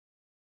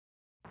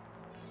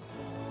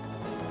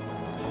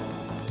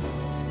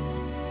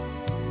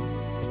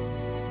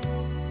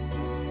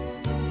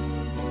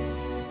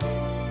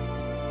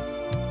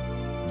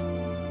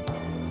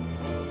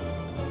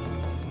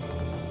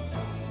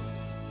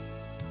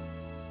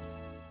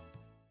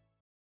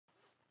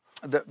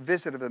The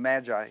visit of the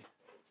Magi,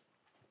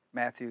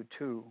 Matthew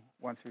 2,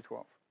 1 through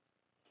 12.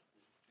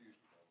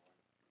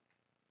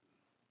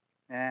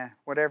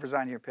 Whatever's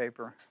on your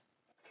paper.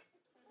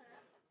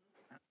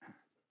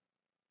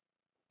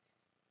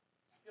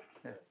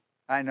 Yeah,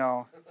 I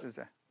know. That's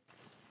the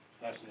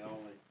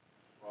only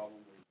problem.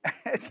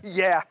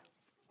 Yeah.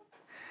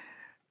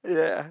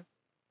 Yeah.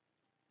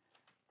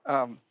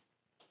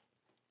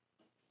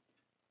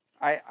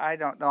 I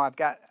don't know.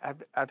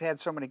 I've had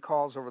so many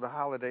calls over the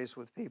holidays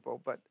with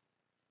people, but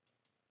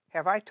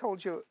have I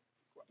told you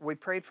we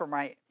prayed for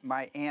my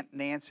Aunt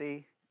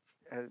Nancy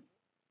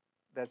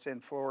that's in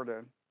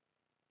Florida.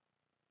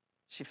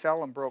 She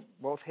fell and broke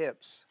both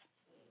hips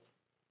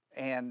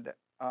and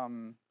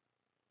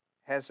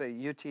has a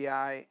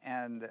UTI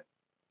and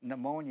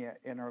pneumonia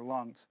in her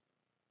lungs.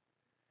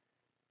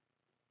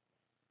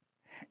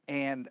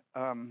 And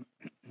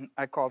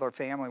I called our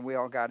family, and we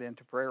all got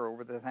into prayer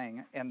over the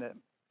thing. And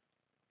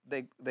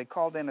they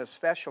called in a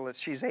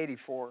specialist. She's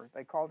 84.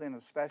 They called in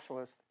a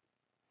specialist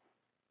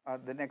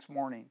the next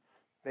morning.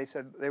 They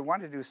said they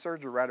wanted to do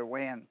surgery right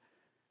away,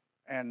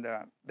 and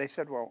they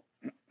said, well,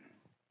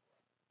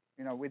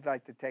 we'd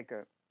like to take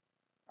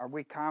are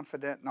we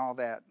confident and all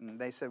that? And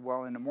they said,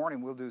 well, in the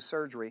morning we'll do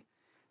surgery.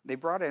 The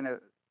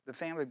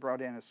family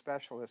brought in a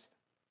specialist,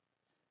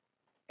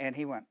 and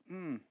he went,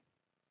 I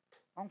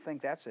don't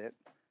think that's it.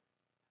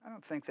 I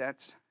don't think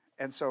that's,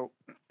 and so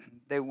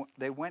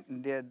they went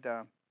and did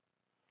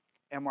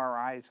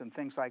MRIs and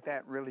things like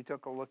that, really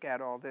took a look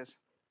at all this.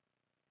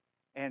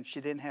 And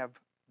she didn't have,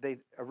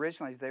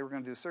 originally they were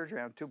going to do surgery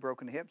on 2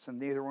 broken hips, and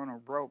neither one were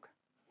broke.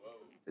 Whoa.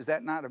 Is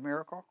that not a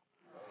miracle?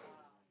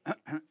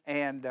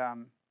 And,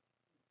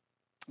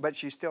 but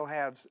she still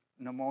has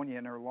pneumonia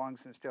in her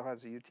lungs and still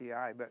has a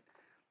UTI, but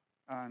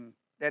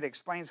that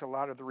explains a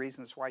lot of the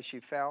reasons why she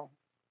fell.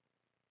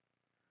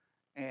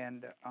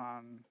 And,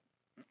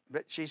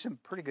 but she's in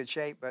pretty good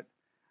shape, but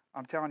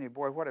I'm telling you,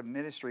 boy, what a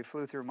ministry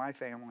flew through my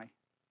family.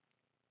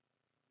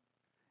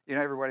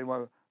 Everybody,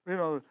 well,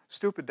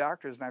 stupid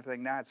doctors and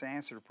everything. Now it's an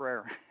answer to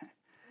prayer. That's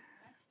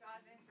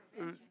God's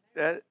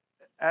intervention.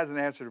 As an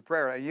answer to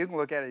prayer. You can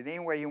look at it any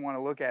way you want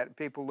to look at it.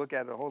 People look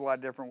at it a whole lot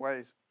of different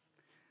ways.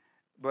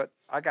 But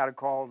I got a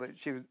call that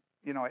she was,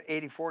 at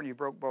 84 and you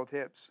broke both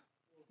hips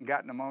and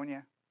got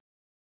pneumonia.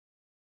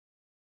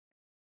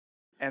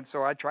 And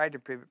so I tried to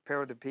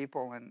prepare the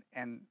people,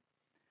 and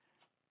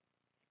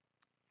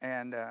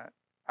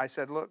I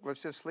said, look,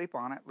 let's just sleep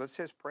on it. Let's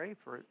just pray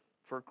for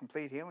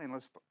complete healing.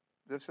 Let's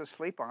just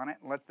sleep on it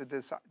and let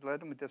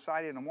them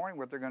decide in the morning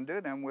what they're going to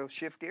do. Then we'll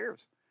shift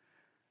gears.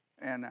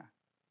 And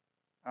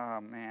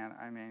oh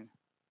man,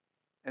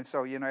 and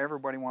so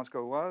everybody wants to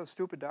go, well,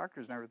 stupid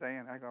doctors and everything,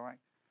 and I go like,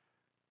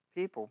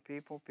 people.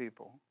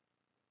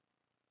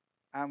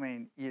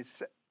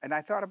 And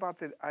I thought about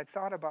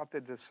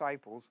the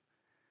disciples.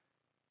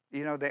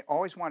 They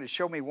always want to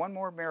show me one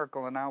more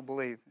miracle and I'll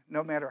believe.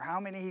 No matter how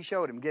many he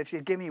showed them,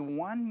 give me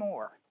one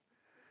more.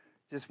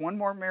 Just one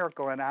more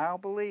miracle and I'll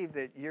believe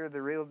that you're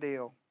the real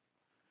deal.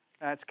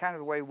 That's kind of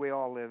the way we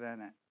all live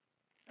in it.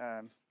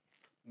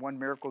 One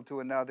miracle to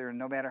another, and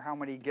no matter how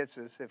many he gets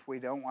us, if we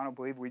don't want to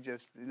believe, we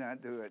just do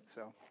not do it.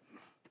 So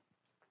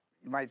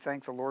you might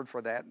thank the Lord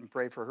for that and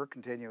pray for her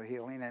continual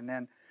healing. And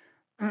then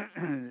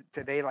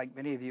today, like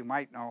many of you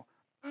might know,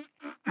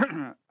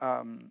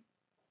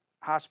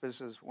 hospice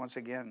is once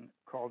again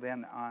called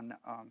in on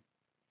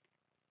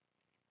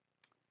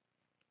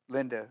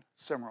Linda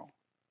Simmerl,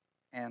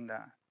 and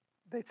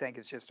they think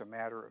it's just a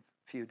matter of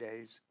a few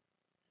days.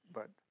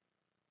 But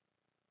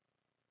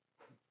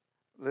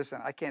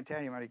listen, I can't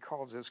tell you how many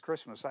calls this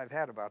Christmas I've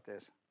had about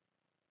this.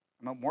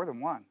 More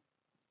than one.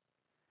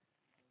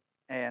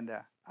 And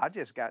I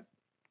just got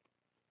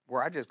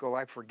where I just go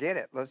like, forget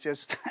it. Let's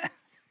just.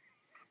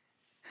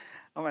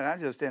 I'm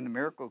just into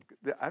miracle.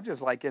 I'm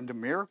just like into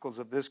miracles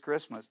of this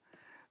Christmas.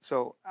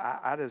 So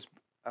I just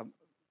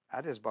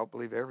about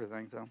believe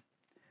everything. So,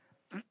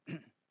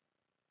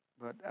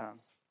 but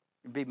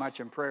be much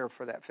in prayer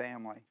for that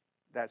family.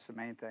 That's the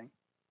main thing.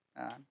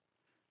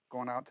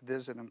 Going out to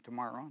visit them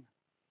tomorrow.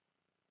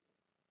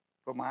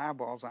 Put my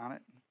eyeballs on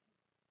it.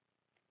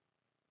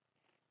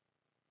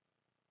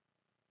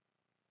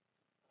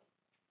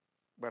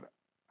 But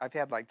I've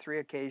had like 3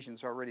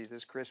 occasions already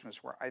this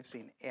Christmas where I've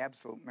seen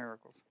absolute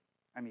miracles.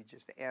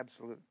 Just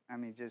absolute.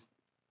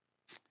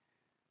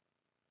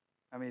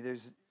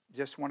 There's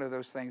just one of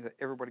those things that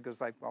everybody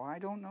goes like, well, I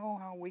don't know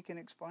how we can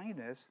explain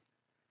this.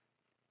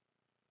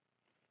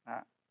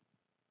 I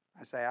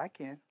say, I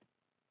can,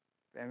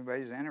 if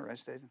anybody's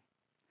interested.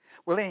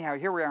 Well, anyhow,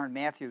 here we are in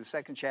Matthew, the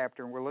 2nd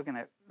chapter, and we're looking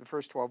at the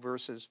first 12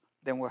 verses.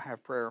 Then we'll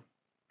have prayer.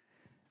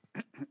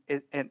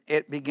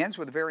 It begins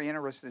with a very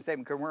interesting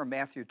statement, because we're in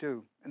Matthew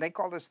 2. And they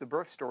call this the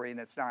birth story, and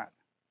it's not.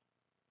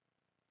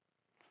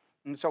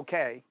 And it's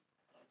okay.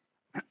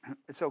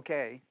 It's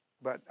okay,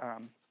 but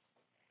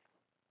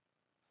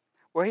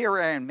well, here we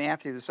are in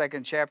Matthew, the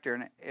 2nd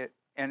chapter,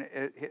 and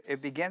it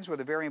begins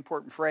with a very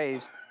important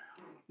phrase.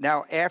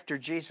 Now, after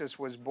Jesus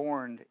was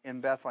born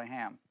in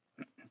Bethlehem,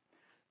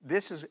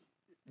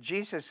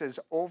 Jesus is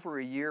over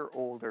a year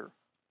older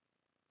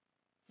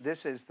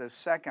this is the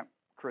second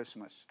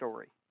Christmas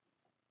story.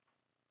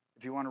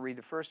 If you want to read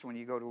the first one,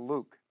 you go to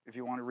Luke. If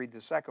you want to read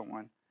the second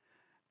one,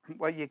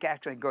 well, you can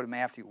actually go to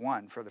Matthew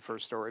 1 for the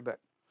first story. But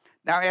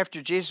now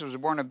after Jesus was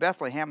born in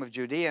Bethlehem of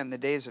Judea in the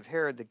days of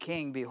Herod the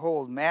king,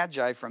 behold,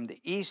 Magi from the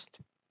east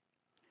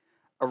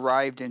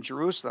arrived in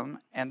Jerusalem,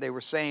 and they were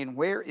saying,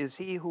 where is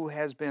he who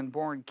has been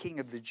born King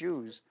of the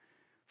Jews?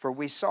 For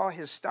we saw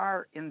his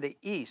star in the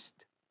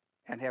east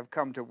and have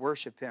come to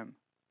worship him.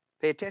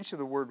 Pay attention to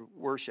the word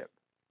worship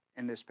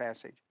in this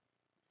passage.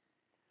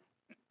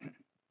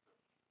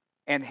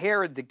 And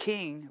Herod the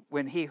king,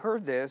 when he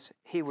heard this,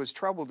 he was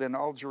troubled in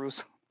all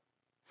Jerusalem,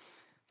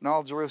 and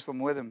all Jerusalem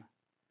with him.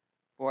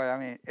 Boy, I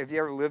mean, if you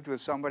ever lived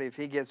with somebody, if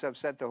he gets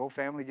upset, the whole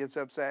family gets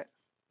upset.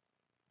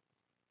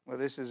 Well,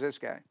 this is this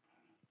guy.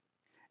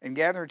 And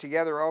gathering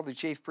together all the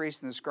chief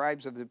priests and the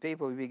scribes of the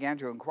people, he began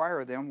to inquire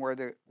of them where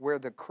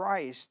the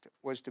Christ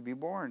was to be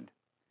born.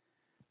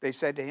 They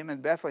said to him,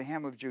 in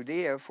Bethlehem of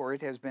Judea, for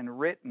it has been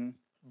written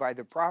by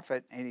the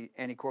prophet, and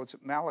he quotes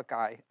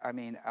Micah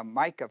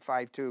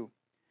 5:2.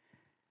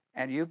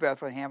 And you,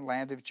 Bethlehem,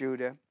 land of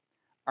Judah,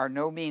 are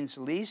no means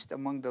least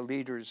among the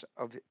leaders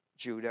of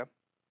Judah,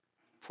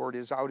 for it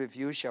is out of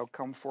you shall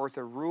come forth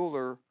a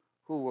ruler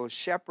who will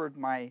shepherd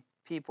my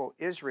people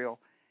Israel.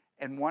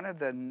 And one of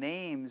the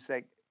names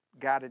that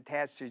got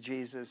attached to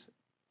Jesus,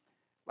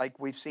 like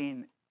we've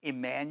seen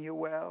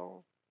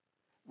Emmanuel,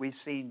 we've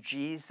seen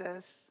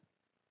Jesus.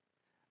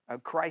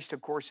 Christ,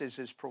 of course, is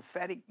his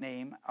prophetic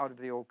name out of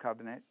the Old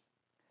Covenant.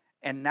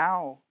 And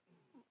now,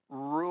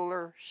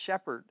 ruler,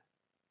 shepherd.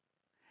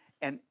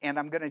 And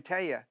I'm going to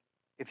tell you,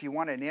 if you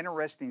want an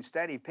interesting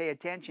study, pay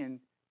attention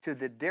to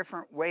the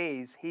different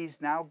ways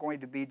he's now going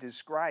to be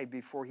described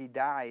before he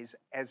dies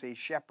as a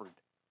shepherd.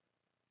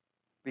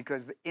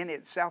 Because in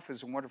itself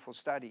is a wonderful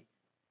study.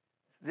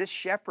 This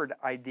shepherd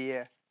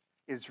idea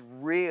is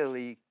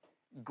really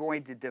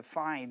going to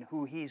define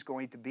who he's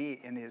going to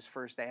be in his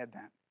first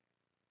advent.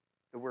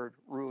 The word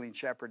ruling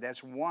shepherd,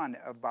 that's one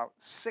of about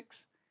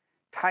 6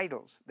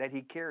 titles that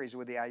he carries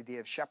with the idea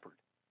of shepherd.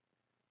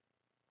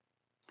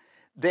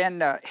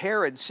 Then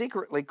Herod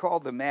secretly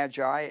called the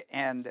Magi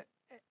and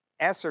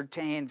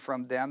ascertained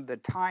from them the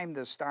time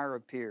the star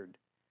appeared.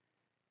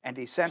 And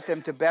he sent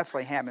them to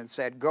Bethlehem and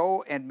said,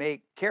 go and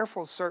make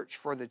careful search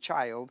for the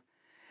child,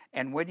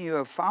 and when you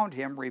have found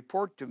him,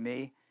 report to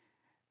me,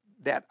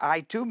 that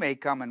I too may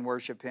come and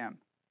worship him.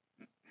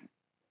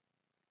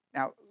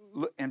 Now,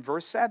 in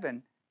verse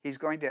 7, he's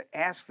going to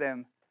ask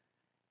them,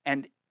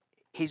 and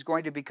he's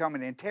going to become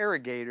an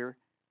interrogator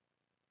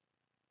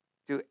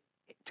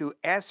to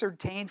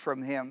ascertain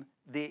from him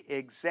the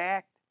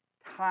exact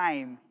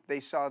time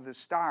they saw the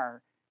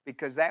star,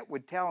 because that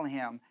would tell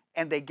him,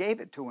 and they gave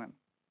it to him.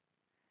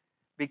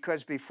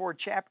 Because before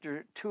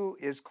chapter 2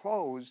 is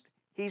closed,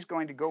 he's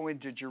going to go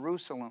into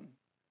Jerusalem,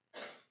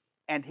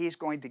 and he's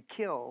going to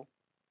kill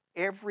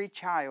every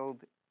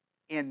child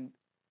in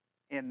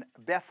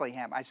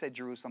Bethlehem. I said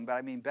Jerusalem, but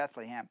I mean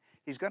Bethlehem.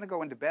 He's going to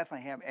go into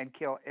Bethlehem and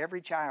kill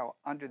every child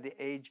under the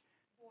age,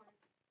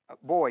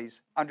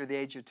 boys under the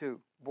age of 2.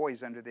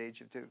 Boys under the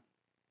age of 2.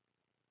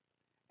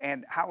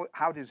 And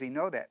how does he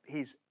know that?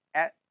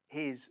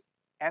 He's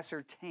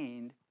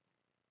ascertained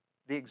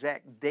the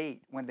exact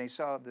date when they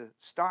saw the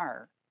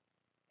star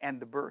and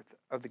the birth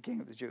of the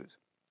King of the Jews.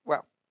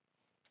 Well,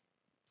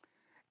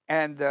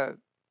 and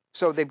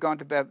so they've gone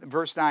to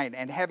verse 9.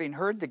 And having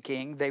heard the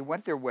king, they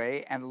went their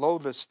way, and lo,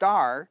 the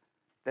star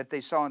that they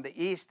saw in the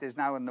east is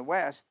now in the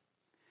west.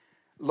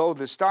 Lo,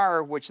 the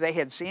star which they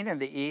had seen in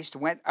the east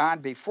went on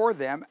before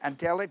them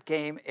until it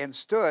came and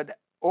stood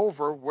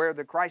over where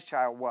the Christ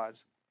child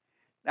was.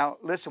 Now,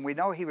 listen, we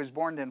know he was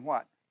born in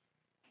what?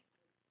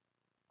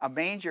 A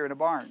manger in a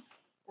barn,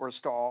 or a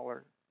stall,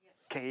 or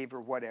cave, or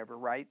whatever,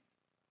 right?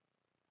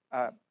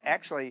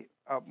 Actually,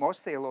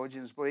 most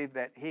theologians believe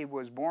that he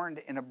was born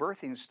in a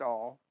birthing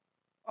stall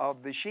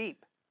of the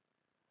sheep.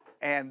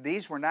 And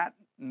these were not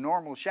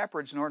normal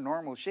shepherds nor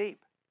normal sheep,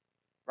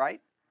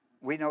 right?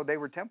 We know they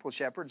were temple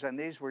shepherds, and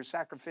these were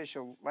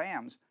sacrificial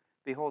lambs.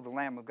 Behold, the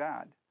Lamb of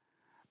God.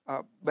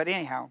 But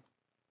anyhow,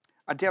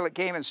 until it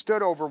came and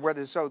stood over where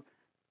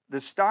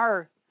the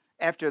star,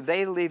 after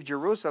they leave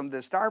Jerusalem,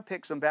 the star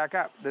picks them back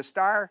up. The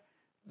star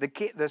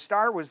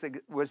was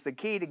the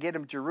key to get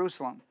them to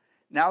Jerusalem.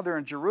 Now they're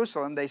in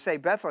Jerusalem. They say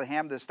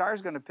Bethlehem. The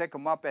star's going to pick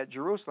them up at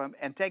Jerusalem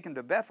and take them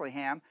to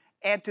Bethlehem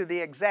and to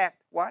the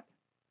exact what?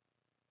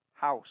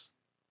 House,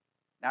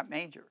 not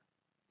manger.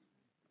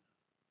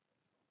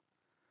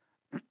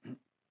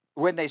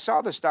 When they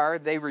saw the star,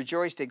 they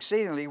rejoiced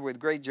exceedingly with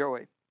great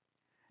joy.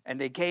 And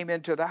they came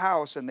into the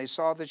house, and they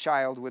saw the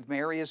child with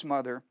Mary his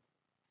mother.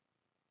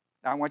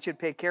 Now I want you to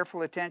pay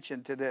careful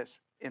attention to this.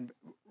 And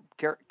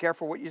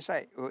careful what you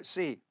say.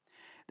 See.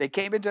 They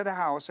came into the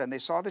house, and they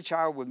saw the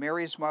child with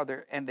Mary his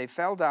mother, and they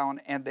fell down,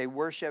 and they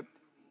worshiped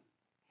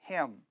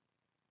him.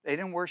 They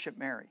didn't worship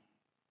Mary.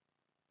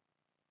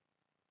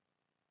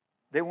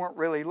 They weren't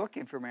really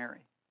looking for Mary.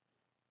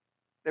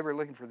 They were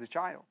looking for the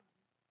child.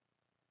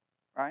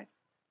 Right?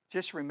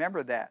 Just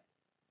remember that.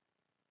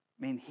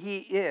 I mean, he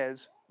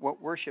is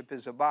what worship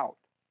is about.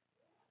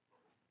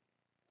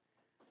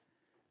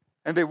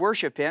 And they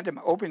worshiped him, and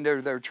opened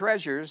their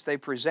treasures. They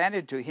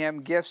presented to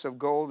him gifts of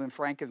gold and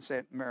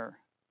frankincense and myrrh.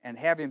 And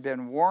having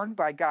been warned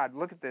by God,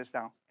 look at this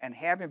now, and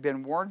having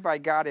been warned by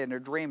God in a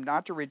dream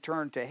not to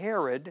return to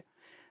Herod,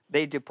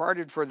 they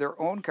departed for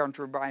their own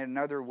country by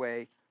another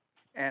way.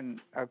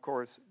 And, of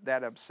course,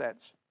 that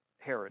upsets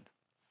Herod.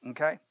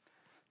 Okay?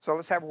 So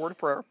let's have a word of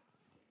prayer,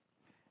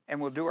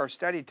 and we'll do our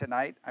study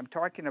tonight. I'm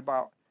talking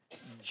about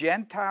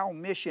Gentile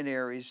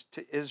missionaries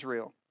to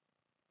Israel.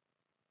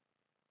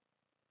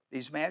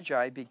 These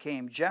magi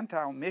became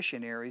Gentile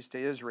missionaries to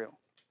Israel.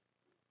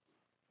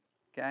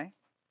 Okay?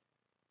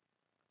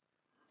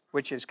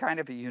 Which is kind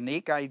of a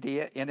unique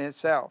idea in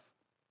itself.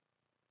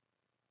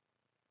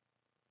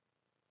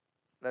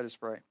 Let us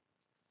pray.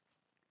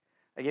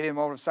 I give you a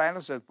moment of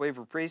silence as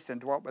believer priest and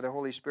dwelt by the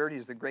Holy Spirit. He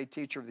is the great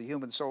teacher of the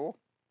human soul.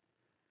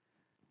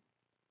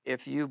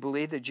 If you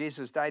believe that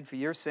Jesus died for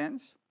your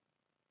sins,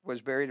 was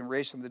buried and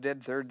raised from the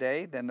dead the third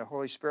day, then the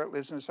Holy Spirit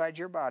lives inside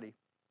your body.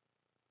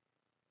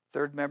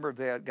 Third member of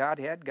the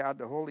Godhead, God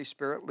the Holy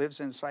Spirit, lives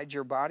inside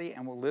your body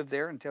and will live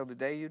there until the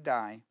day you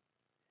die.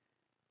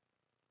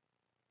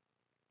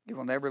 He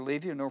will never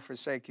leave you nor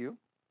forsake you.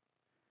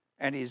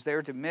 And he's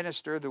there to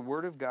minister the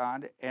Word of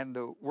God and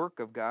the work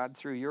of God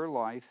through your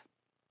life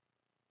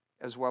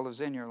as well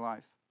as in your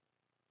life.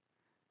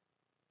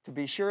 To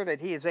be sure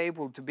that he is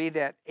able to be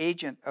that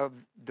agent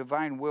of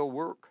divine will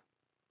work,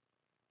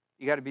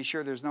 you got to be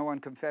sure there's no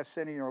unconfessed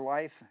sin in your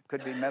life. It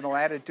could be mental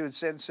attitude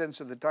sins,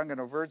 sins of the tongue, and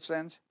overt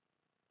sins.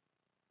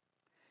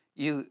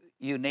 You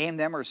name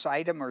them or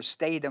cite them or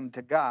state them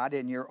to God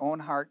in your own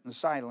heart in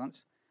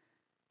silence.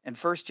 And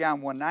 1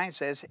 John 1:9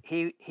 says,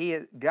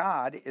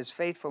 God is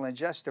faithful and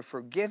just to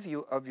forgive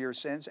you of your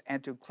sins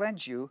and to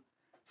cleanse you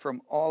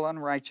from all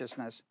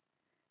unrighteousness.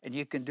 And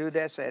you can do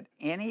this at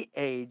any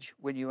age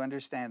when you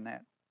understand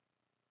that.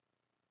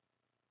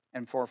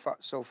 And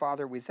so,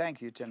 Father, we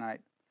thank you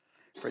tonight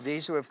for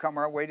these who have come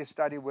our way to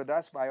study with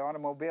us by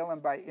automobile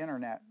and by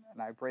internet.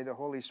 And I pray the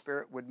Holy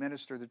Spirit would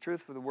minister the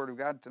truth of the Word of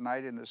God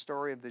tonight in the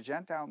story of the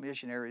Gentile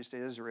missionaries to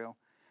Israel.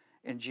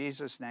 In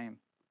Jesus' name,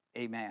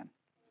 amen.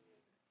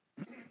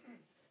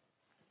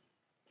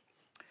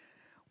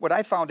 What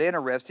I found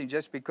interesting,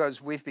 just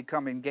because we've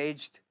become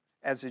engaged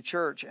as a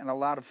church in a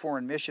lot of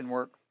foreign mission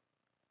work,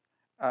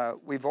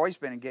 we've always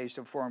been engaged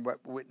in foreign, but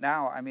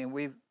now, I mean,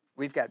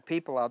 we've got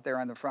people out there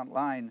on the front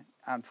line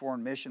on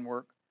foreign mission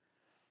work.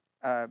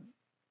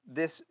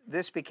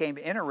 This became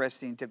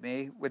interesting to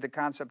me with the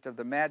concept of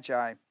the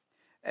Magi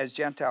as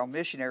Gentile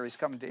missionaries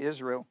coming to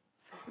Israel.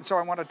 And so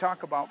I want to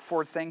talk about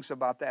 4 things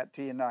about that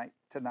to you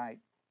tonight.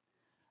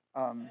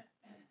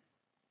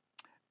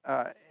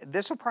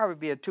 This will probably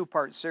be a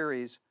 2-part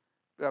series.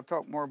 I'll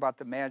talk more about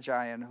the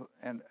Magi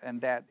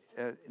and that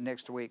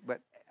next week.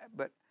 But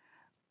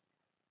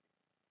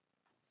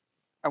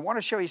I want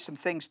to show you some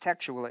things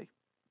textually.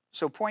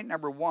 So point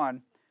number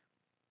 1,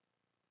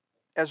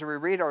 as we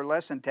read our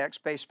lesson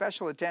text, pay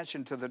special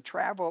attention to the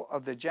travel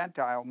of the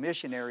Gentile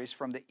missionaries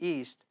from the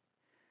east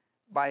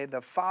by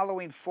the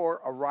following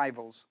 4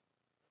 arrivals.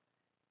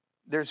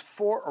 There's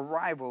 4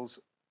 arrival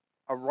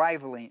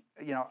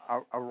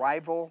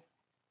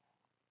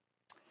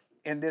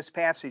in this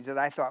passage that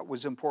I thought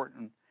was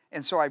important.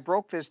 And so I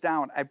broke this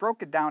down. I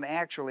broke it down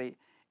actually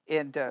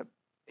into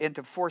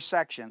 4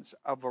 sections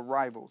of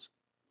arrivals.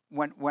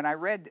 When I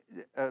read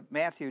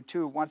Matthew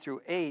 2, 1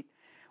 through 8,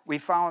 we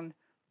found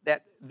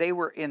that they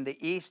were in the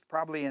east,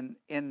 probably in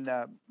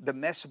the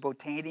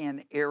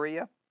Mesopotamian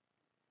area.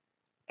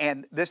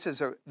 And this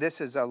is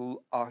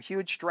a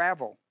huge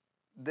travel.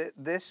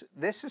 This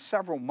is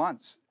several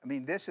months. I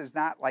mean, this is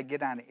not like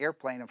get on an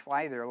airplane and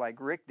fly there like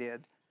Rick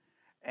did,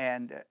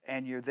 and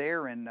you're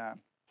there in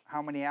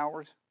how many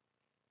hours?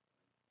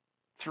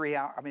 3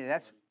 hours. I mean,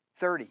 that's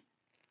 30. I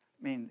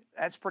mean,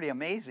 that's pretty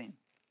amazing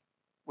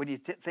when you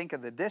think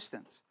of the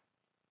distance.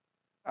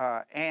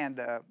 And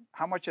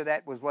how much of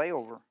that was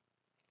layover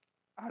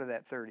out of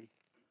that 30?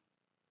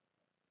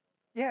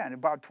 Yeah, and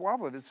about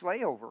 12 of it's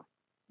layover.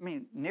 I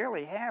mean,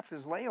 nearly half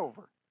is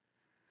layover.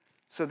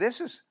 So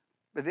this is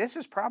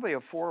probably a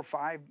 4 or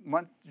 5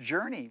 month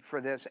journey for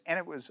this, and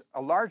it was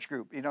a large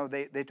group. You know,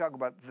 they talk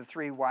about the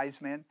 3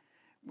 wise men,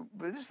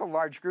 but this is a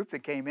large group that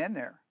came in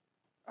there.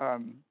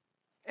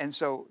 And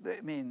so,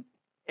 I mean,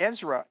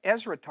 Ezra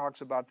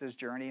talks about this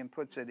journey and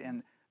puts it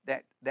in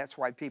that's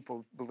why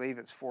people believe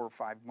it's 4 or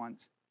 5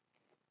 months,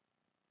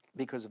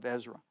 because of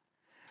Ezra.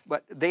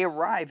 But they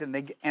arrived,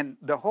 and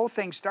the whole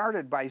thing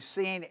started by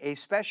seeing a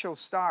special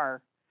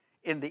star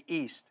in the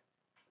east.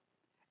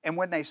 And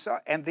when they saw,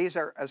 and these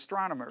are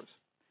astronomers,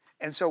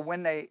 and so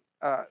when they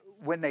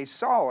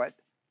saw it,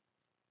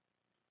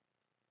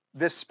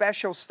 this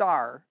special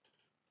star,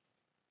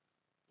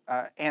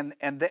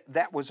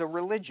 that was a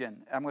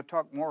religion. I'm going to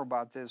talk more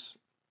about this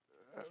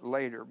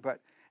later, but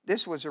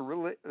this was a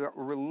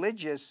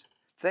religious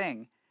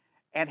thing,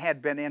 and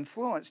had been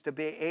influenced to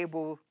be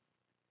able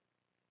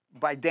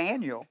by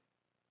Daniel.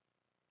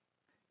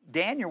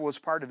 Daniel was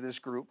part of this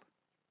group.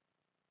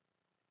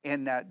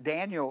 In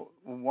Daniel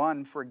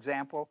 1, for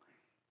example,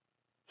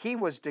 he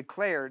was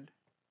declared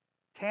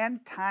 10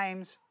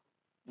 times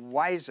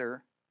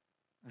wiser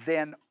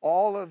than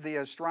all of the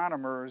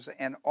astronomers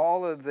and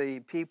all of the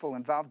people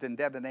involved in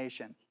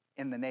divination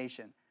in the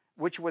nation,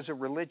 which was a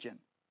religion.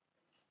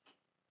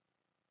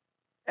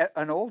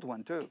 An old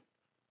one, too.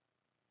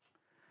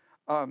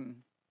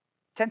 10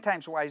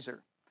 times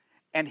wiser.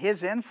 And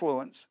his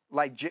influence,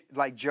 like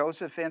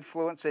Joseph's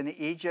influence in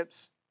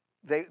Egypt,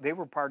 they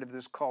were part of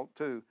this cult,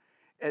 too,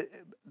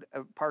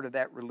 part of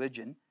that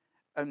religion,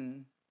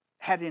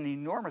 had an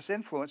enormous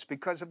influence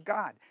because of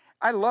God.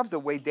 I love the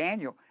way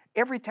Daniel,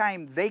 every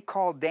time they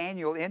called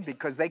Daniel in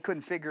because they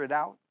couldn't figure it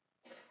out,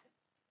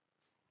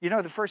 you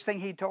know the first thing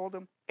he told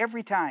them?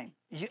 Every time,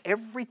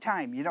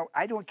 you know,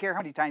 I don't care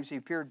how many times he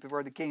appeared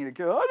before the king and the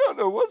king, I don't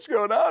know what's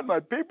going on, my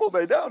people,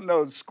 they don't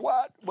know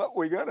squat, what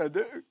we gonna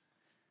do?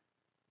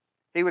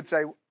 He would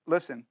say,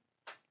 listen,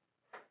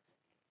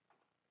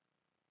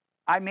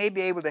 I may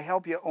be able to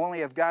help you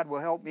only if God will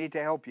help me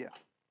to help you.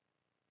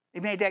 He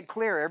made that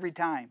clear every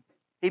time.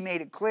 He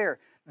made it clear.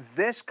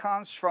 This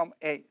comes from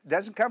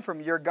doesn't come from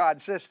your God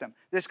system.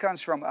 This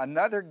comes from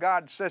another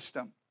God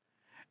system.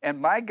 And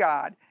my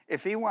God,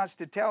 if he wants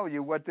to tell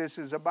you what this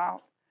is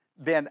about,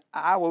 then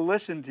I will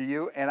listen to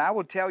you and I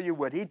will tell you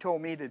what he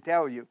told me to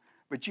tell you.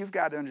 But you've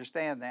got to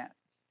understand that.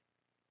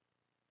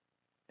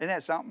 Isn't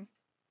that something?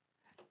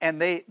 And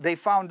they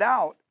found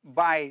out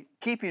by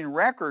keeping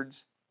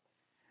records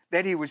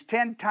that he was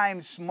 10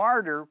 times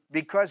smarter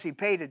because he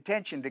paid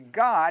attention to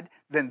God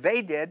than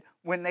they did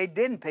when they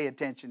didn't pay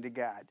attention to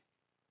God.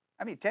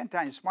 I mean, 10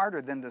 times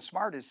smarter than the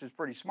smartest is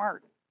pretty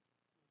smart.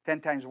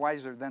 10 times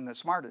wiser than the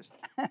smartest.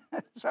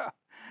 So,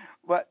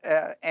 but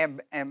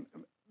and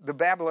the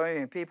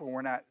Babylonian people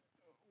were not,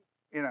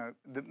 you know,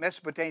 the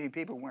Mesopotamian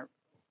people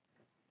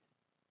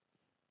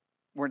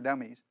weren't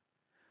dummies,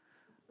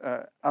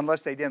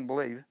 unless they didn't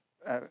believe.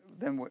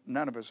 Then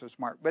none of us are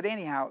smart. But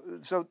anyhow,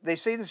 so they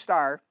see the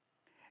star,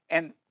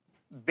 and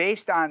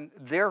based on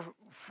their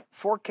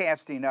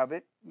forecasting of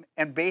it,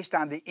 and based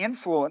on the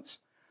influence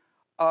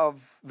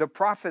of the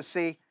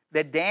prophecy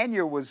that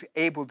Daniel was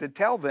able to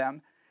tell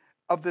them,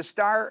 of the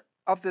star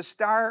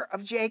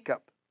of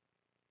Jacob,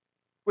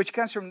 which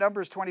comes from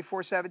Numbers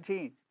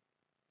 24:17.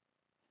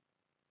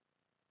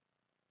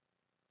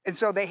 And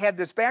so they had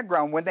this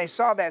background. When they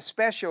saw that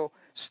special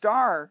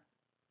star,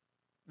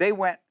 they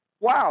went,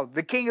 wow,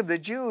 the King of the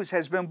Jews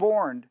has been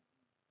born.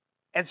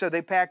 And so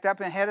they packed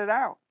up and headed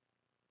out.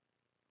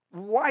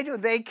 Why do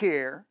they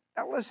care?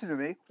 Now listen to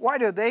me. Why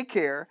do they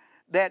care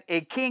that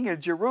a king of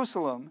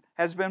Jerusalem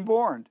has been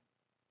born?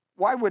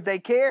 Why would they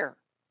care?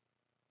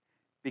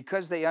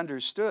 Because they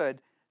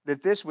understood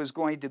that this was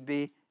going to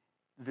be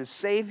the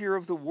Savior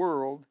of the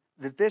world,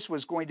 that this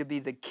was going to be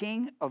the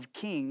King of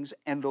kings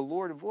and the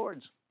Lord of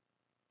lords.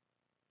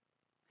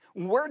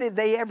 Where did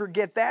they ever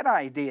get that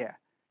idea?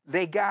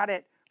 They got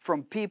it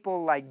from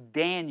people like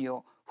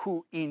Daniel,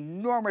 who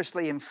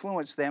enormously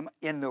influenced them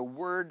in the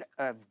Word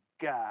of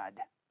God.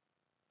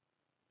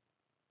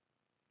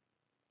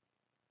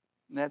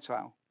 That's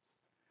how.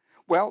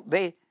 Well,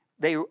 they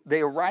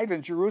arrive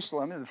in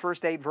Jerusalem in the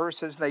first 8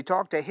 verses. They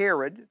talk to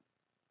Herod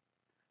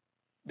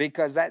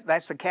because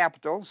that's the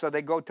capital. So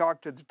they go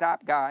talk to the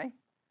top guy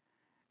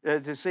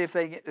to see if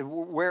they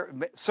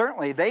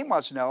certainly they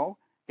must know.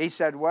 He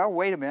said, well,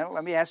 wait a minute.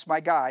 Let me ask my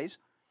guys.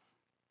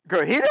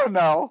 Because he don't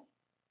know.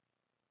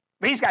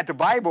 He's got the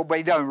Bible, but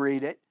he doesn't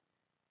read it.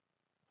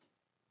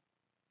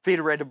 If he'd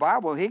have read the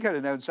Bible, he could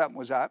have known something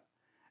was up.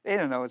 They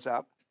didn't know what's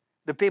up.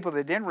 The people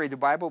that didn't read the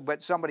Bible,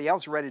 but somebody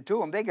else read it to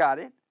them, they got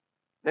it.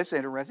 That's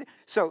interesting.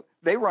 So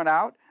they run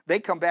out, they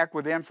come back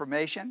with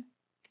information,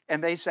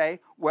 and they say,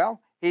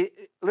 well,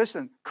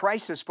 listen,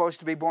 Christ is supposed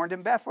to be born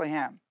in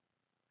Bethlehem.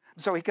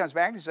 So he comes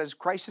back and says,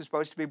 Christ is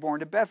supposed to be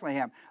born in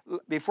Bethlehem.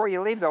 Before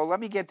you leave, though, let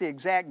me get the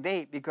exact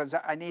date because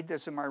I need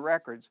this in my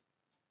records.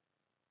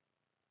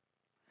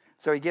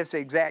 So he gets the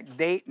exact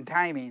date and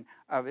timing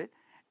of it.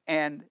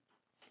 And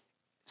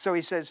so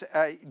he says,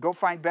 go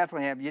find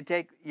Bethlehem. You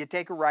take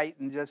a right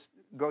and just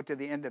go to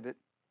the end of it,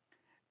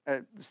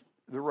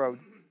 the road.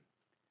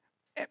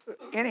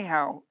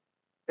 Anyhow,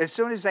 as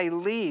soon as they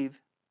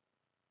leave,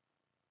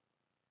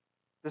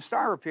 the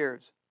star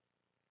appears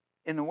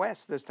in the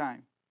west this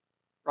time,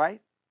 right?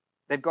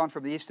 They've gone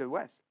from the east to the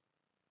west.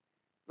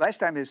 Last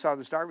time they saw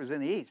the star was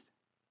in the east.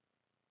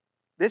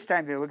 This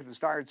time they look at the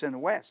star, it's in the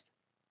west.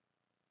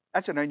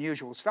 That's an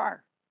unusual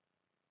star.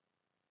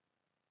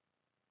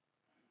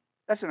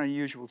 That's an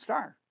unusual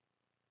star.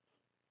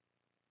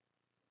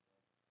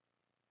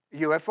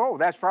 UFO,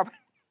 that's probably,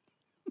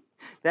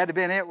 that'd have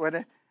been it,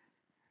 wouldn't it?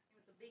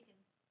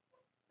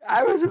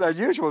 I was an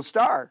unusual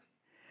star.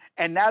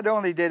 And not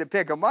only did it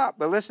pick them up,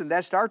 but listen,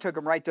 that star took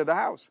them right to the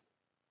house.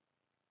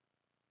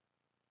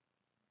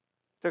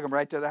 Took them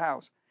right to the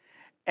house.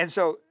 And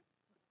so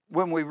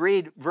when we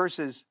read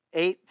verses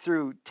 8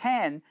 through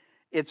 10,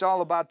 it's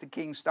all about the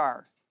King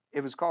Star.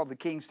 It was called the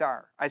King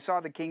Star. I saw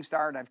the King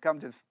Star and I've come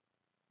to,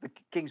 the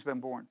King's been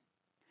born.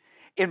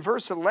 In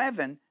verse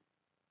 11,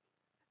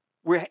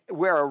 we've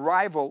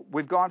arrived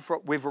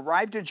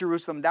in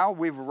Jerusalem, now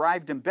we've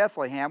arrived in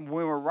Bethlehem.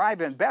 When we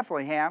arrive in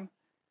Bethlehem,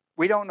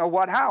 we don't know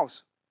what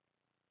house.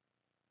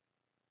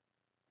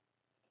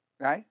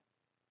 right?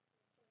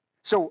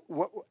 So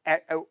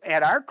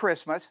at our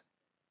Christmas,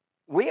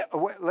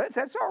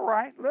 that's all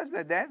right.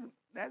 Listen,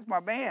 that's my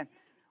man.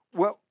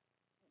 Well,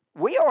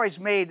 we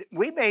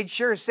made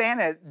sure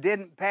Santa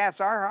didn't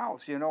pass our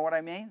house. You know what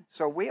I mean?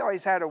 So we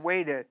always had a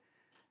way to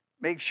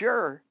make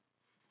sure,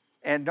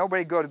 and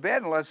nobody go to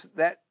bed unless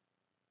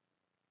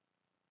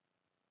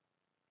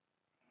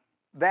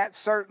that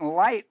certain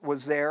light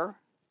was there.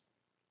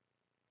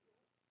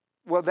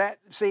 Well,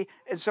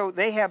 and so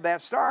they have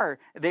that star.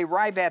 They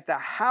arrive at the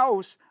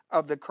house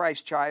of the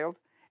Christ child,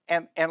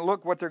 and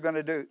look what they're going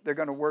to do. They're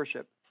going to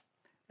worship.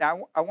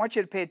 Now, I want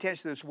you to pay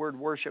attention to this word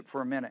worship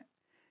for a minute.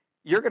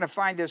 You're going to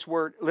find this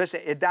word,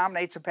 listen, it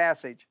dominates a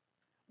passage.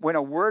 When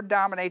a word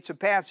dominates a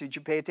passage,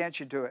 you pay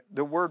attention to it.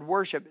 The word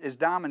worship is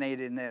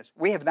dominated in this.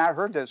 We have not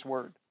heard this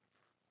word.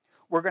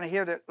 We're going to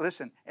hear that,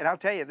 listen, and I'll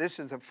tell you, this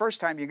is the first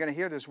time you're going to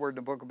hear this word in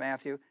the book of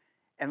Matthew.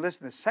 And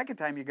listen, the second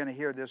time you're going to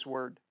hear this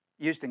word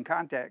used in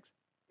context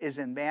is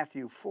in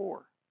Matthew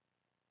 4.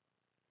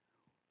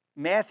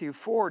 Matthew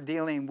 4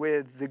 dealing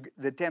with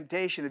the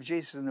temptation of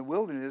Jesus in the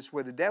wilderness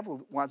where the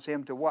devil wants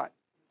him to what?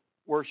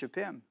 Worship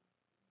him.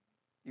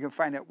 You can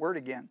find that word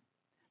again.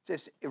 It's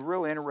just a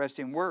real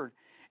interesting word.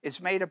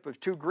 It's made up of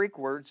two Greek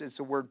words. It's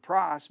the word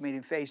pros,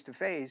 meaning face to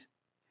face,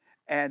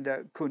 and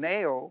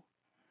kuneo.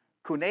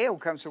 Kuneo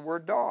comes from the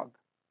word dog,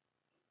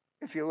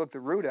 if you look the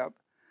root up.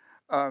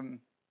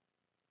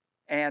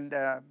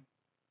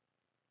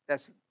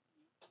 That's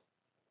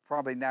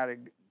probably not a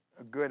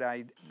good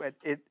idea, but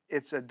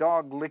it's a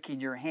dog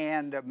licking your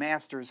hand, a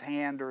master's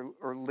hand,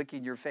 or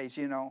licking your face,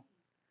 you know.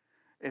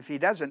 If he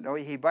doesn't know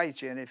you, he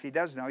bites you, and if he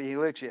does know you, he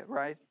licks you,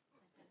 right?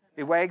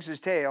 He wags his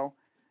tail,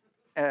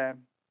 and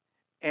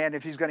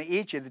if he's going to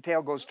eat you, the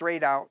tail goes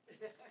straight out,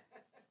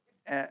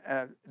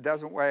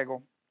 doesn't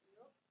waggle,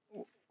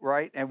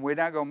 right? And we're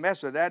not going to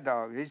mess with that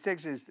dog. He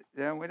sticks his,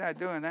 we're not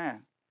doing that.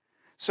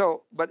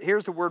 So, but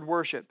here's the word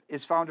worship.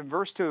 It's found in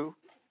verse 2.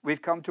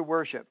 We've come to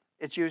worship.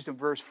 It's used in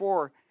verse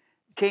 4.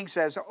 King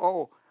says, in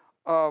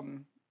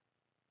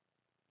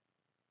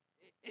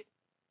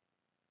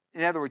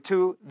other words,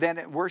 2,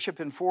 then worship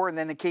in 4, and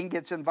then the king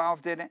gets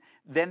involved in it.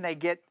 Then they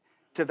get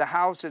to the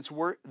house.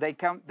 They've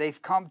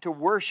come to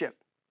worship.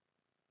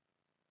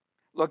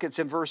 Look, it's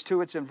in verse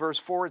 2, it's in verse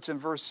 4, it's in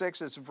verse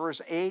 6, it's in verse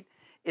 8,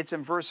 it's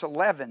in verse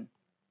 11.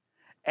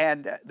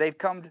 And they've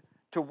come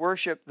to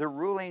worship the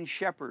ruling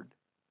shepherd,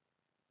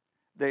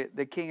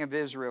 the king of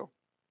Israel.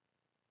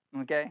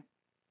 Okay?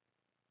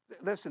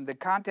 Listen, the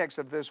context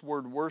of this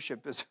word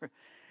worship is,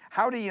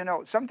 how do you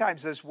know?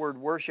 Sometimes this word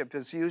worship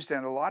is used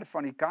in a lot of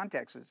funny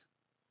contexts.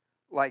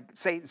 Like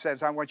Satan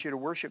says, I want you to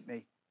worship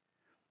me.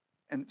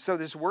 And so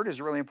this word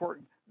is really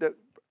important. The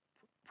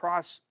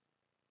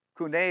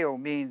proskuneo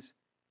means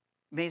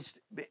it's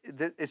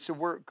the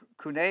word,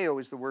 kuneo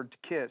is the word to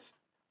kiss.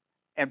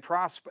 And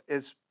pros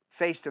is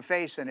face to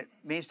face, and it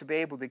means to be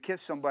able to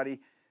kiss somebody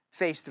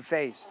face to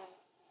face.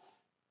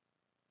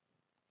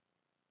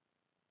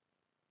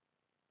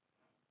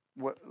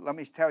 Let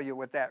me tell you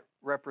what that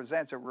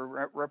represents. It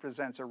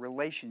represents a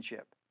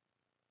relationship,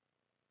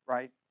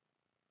 right?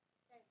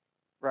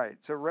 Right.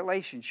 It's a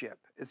relationship.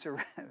 It's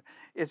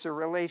a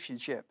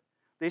relationship.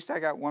 At least I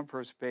got one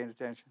person paying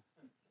attention.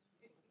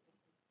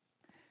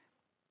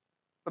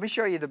 Let me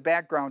show you the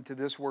background to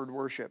this word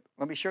worship.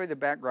 Let me show you the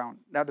background.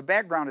 Now, the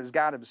background is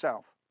God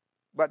Himself,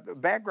 but the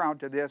background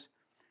to this,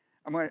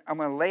 I'm going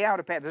to lay out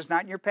a path. This is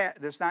not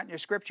in your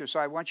scripture, so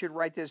I want you to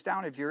write this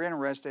down if you're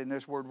interested in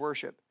this word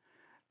worship.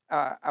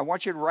 I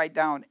want you to write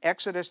down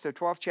Exodus, the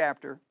 12th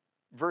chapter,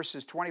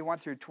 verses 21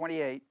 through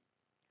 28.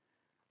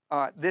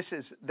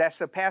 That's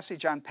the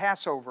passage on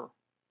Passover.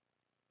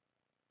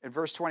 And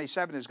verse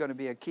 27 is going to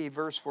be a key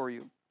verse for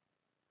you.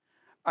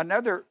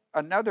 Another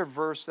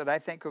verse that I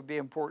think would be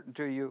important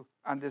to you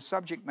on this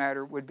subject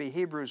matter would be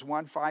Hebrews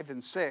 1, 5,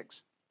 and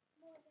 6.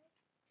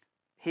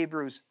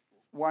 Hebrews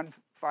 1,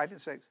 5,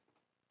 and 6.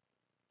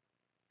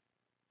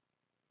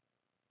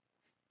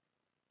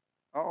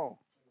 Oh.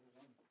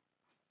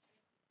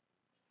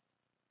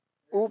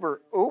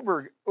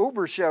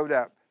 Uber showed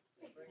up.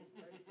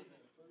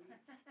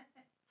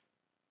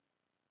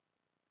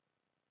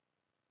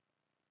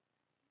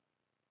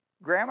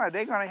 Grandma, are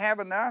they going to have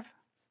enough?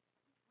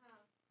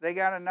 They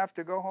got enough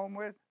to go home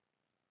with?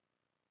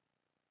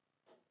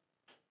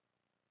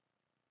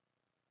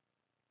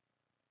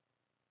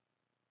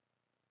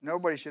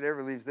 Nobody should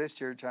ever leave this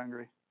church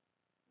hungry.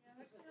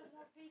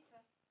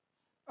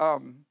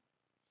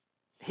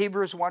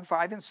 Hebrews 1,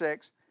 5, and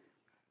 6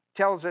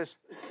 tells us,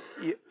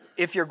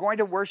 if you're going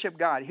to worship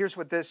God, here's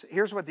what these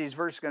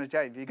verses are going to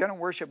tell you. If you're going to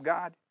worship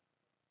God,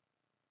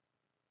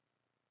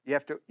 you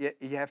have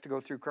to go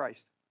through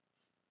Christ.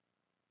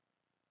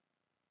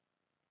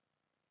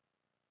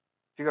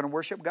 If you're going to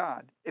worship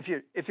God, if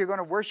you're going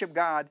to worship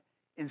God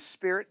in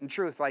spirit and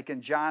truth, like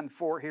in John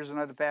 4, here's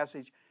another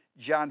passage,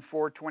 John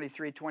 4,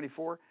 23,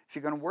 24. If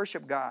you're going to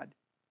worship God,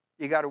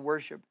 you got to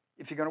worship.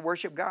 If you're going to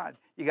worship God,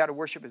 you got to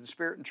worship in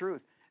spirit and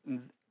truth.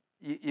 And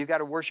you got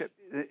to worship.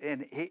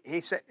 And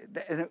he said,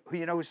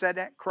 you know who said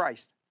that?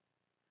 Christ.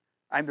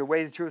 I'm the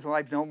way, the truth, and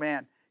life. No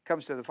man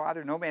comes to the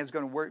Father. No man's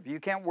going to worship. You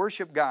can't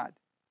worship God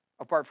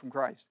apart from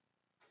Christ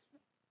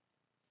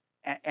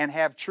and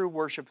have true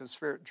worship of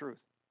spirit and truth.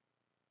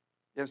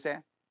 You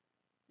understand?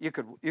 You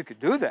could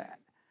do that,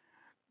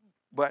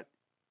 but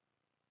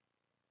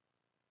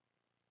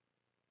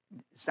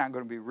it's not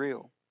going to be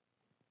real.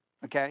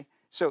 Okay?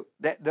 So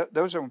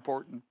those are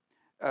important.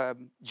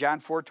 John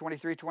 4,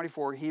 23,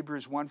 24,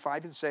 Hebrews 1,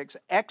 5, and 6.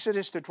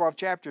 Exodus, the 12th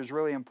chapter, is a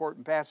really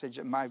important passage,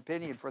 in my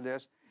opinion, for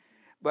this.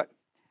 But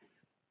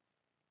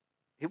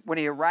when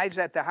he arrives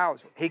at the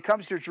house, he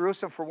comes to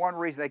Jerusalem for one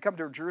reason. They come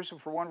to Jerusalem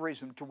for one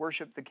reason, to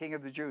worship the King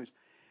of the Jews.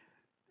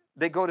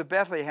 They go to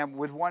Bethlehem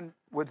with one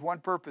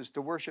purpose,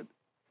 to worship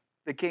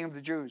the King of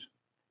the Jews,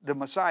 the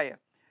Messiah.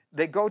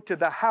 They go to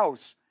the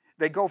house.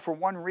 They go for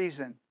one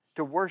reason,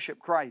 to worship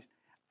Christ.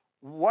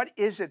 What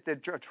is it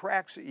that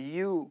attracts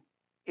you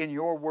in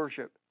your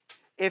worship?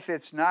 If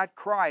it's not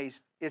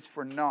Christ, it's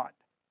for naught.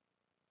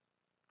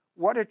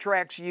 What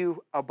attracts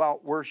you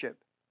about worship?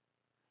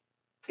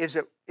 Is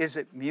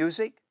it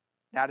music?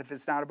 Not if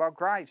it's not about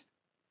Christ.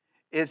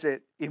 Is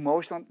it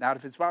emotional? Not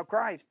if it's about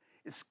Christ.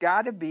 It's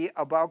got to be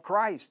about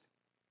Christ,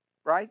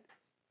 right?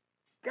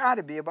 Got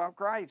to be about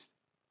Christ.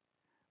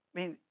 I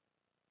mean,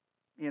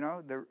 you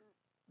know,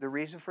 the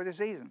reason for the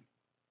season.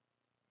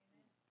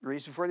 The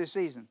reason for the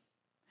season.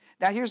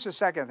 Now here's the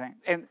second thing.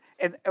 And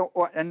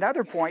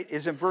another point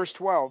is in verse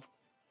 12.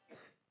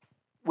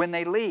 When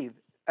they leave,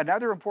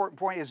 another important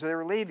point is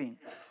they're leaving.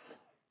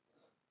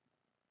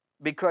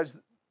 Because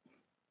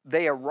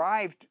they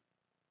arrived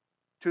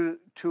to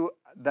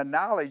the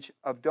knowledge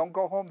of don't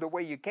go home the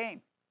way you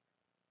came.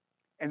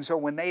 And so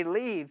when they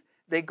leave,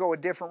 they go a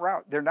different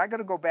route. They're not going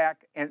to go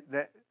back, and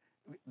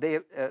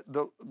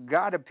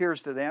God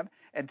appears to them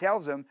and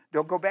tells them,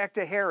 don't go back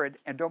to Herod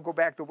and don't go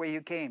back the way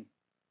you came.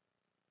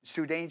 It's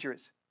too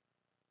dangerous.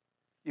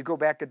 You go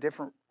back a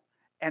different,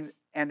 and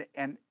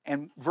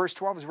verse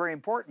 12 is very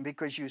important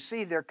because you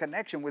see their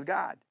connection with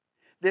God.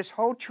 This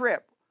whole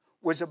trip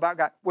was about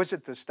God. Was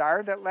it the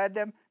star that led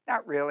them?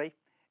 Not really.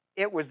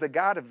 It was the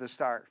God of the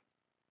star.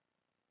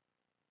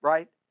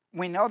 Right?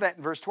 We know that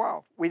in verse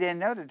 12. We didn't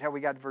know that until we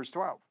got to verse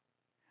 12.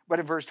 But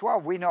in verse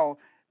 12, we know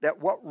that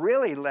what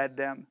really led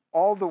them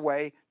all the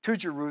way to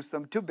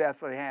Jerusalem, to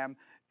Bethlehem,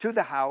 to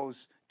the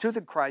house, to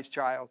the Christ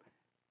child,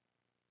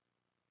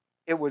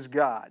 it was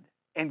God.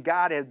 And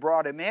God had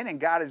brought him in, and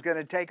God is going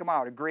to take him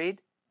out.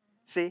 Agreed?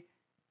 See?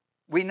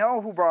 We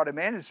know who brought him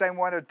in. The same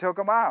one that took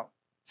him out.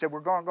 Said, we're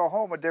going to go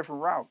home a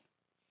different route.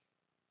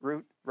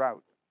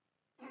 Route.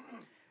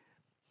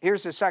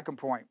 Here's the second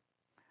point.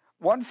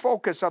 One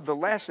focus of the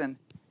lesson,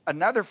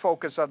 another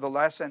focus of the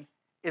lesson,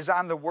 is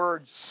on the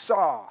word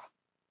saw.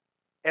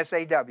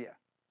 S-A-W.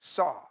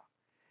 Saw.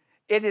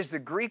 It is the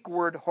Greek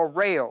word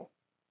horeo.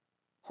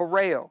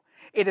 Horeo.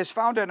 It is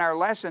found in our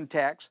lesson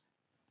text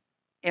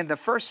in the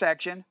first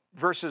section,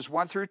 verses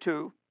 1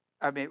 through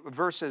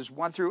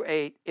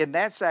 8. In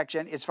that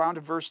section, it's found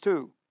in verse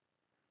 2.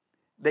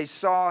 They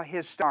saw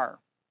his star.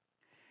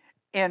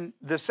 In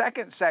the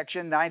second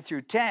section, 9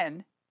 through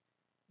 10,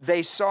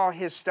 they saw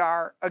his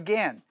star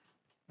again.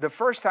 The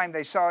first time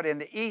they saw it in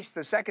the east,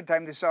 the second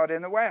time they saw it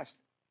in the west.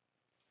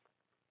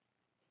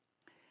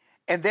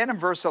 And then in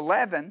verse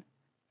 11,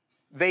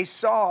 they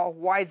saw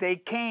why they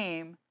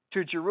came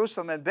to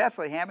Jerusalem and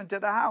Bethlehem and to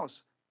the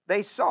house.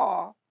 They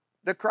saw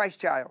the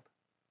Christ child.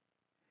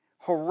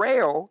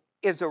 Horeo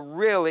is a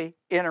really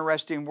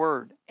interesting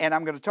word, and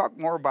I'm going to talk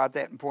more about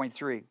that in point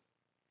 3.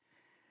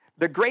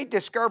 The great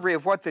discovery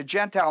of what the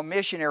Gentile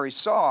missionaries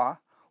saw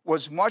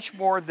was much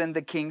more than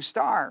the king's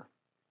star.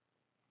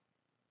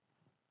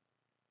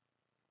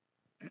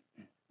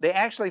 They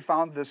actually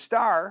found the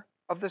star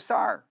of the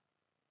star.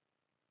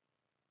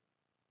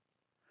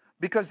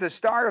 Because the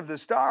star of the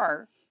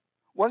star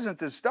wasn't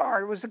the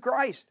star, it was the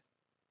Christ.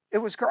 It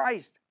was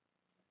Christ.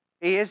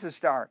 He is the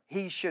star.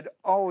 He should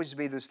always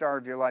be the star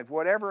of your life.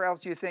 Whatever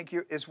else you think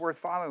is worth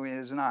following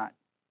is not.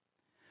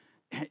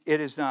 It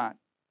is not.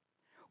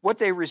 What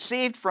they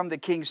received from the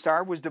king's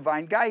star was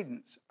divine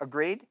guidance.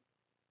 Agreed?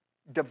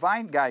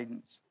 Divine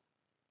guidance.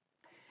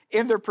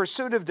 In their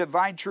pursuit of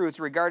divine truth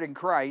regarding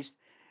Christ,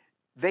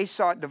 they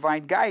sought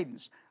divine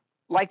guidance,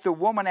 like the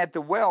woman at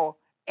the well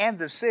and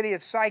the city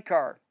of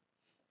Sychar.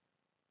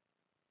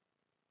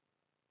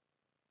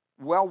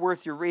 Well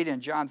worth your read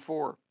in John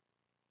 4.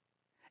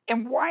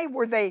 And why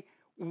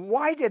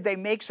did they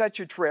make such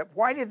a trip?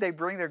 Why did they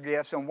bring their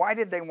gifts? And why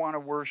did they want to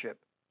worship?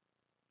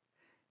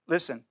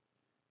 Listen,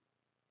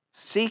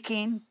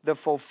 seeking the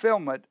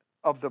fulfillment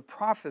of the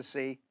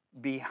prophecy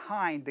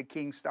behind the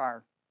king's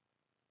star.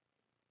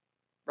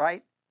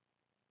 Right?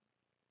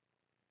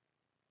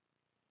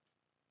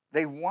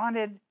 They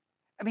wanted,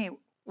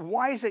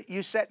 why is it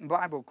you sit in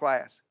Bible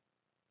class?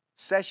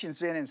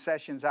 Sessions in and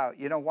sessions out.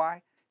 You know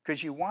why?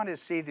 Because you want to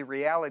see the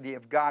reality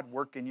of God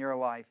work in your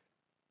life.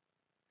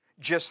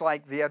 Just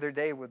like the other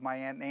day with my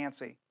Aunt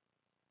Nancy.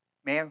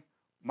 Man,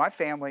 my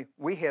family,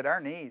 we hit our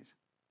knees.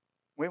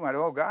 We went,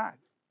 oh God,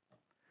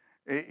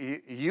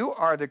 you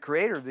are the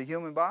creator of the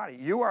human body.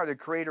 You are the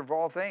creator of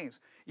all things.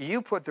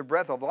 You put the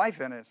breath of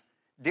life in us.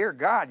 Dear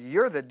God,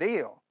 you're the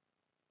deal.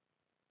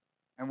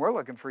 And we're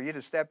looking for you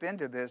to step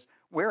into this.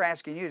 We're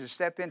asking you to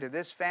step into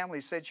this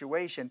family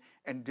situation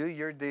and do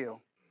your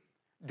deal.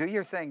 Do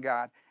your thing,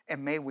 God,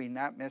 and may we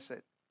not miss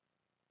it.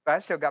 But I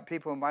still got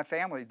people in my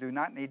family who do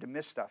not need to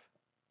miss stuff.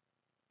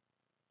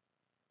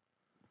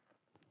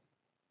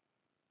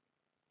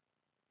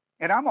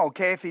 And I'm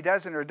okay if he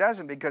doesn't or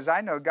doesn't, because I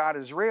know God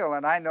is real,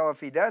 and I know if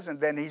he doesn't,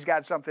 then he's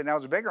got something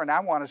else bigger, and I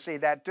want to see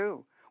that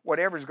too.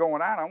 Whatever's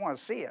going on, I want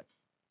to see it.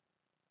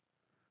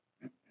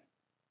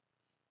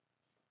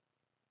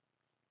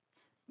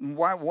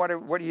 What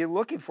are you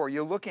looking for?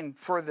 You're looking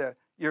for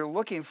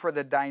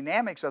the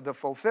dynamics of the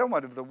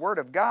fulfillment of the Word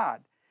of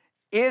God.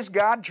 Is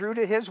God true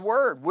to His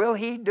Word? Will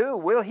He do?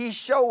 Will He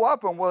show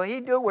up, and will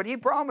He do what He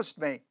promised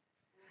me?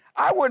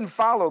 I wouldn't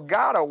follow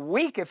God a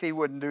week if He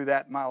wouldn't do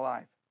that in my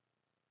life.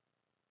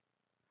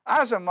 I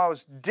was the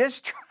most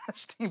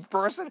distrusting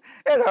person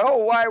in the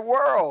whole wide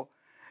world.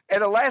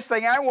 And the last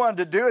thing I wanted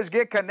to do is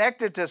get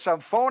connected to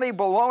some phony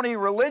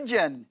baloney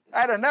religion.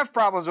 I had enough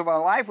problems with my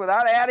life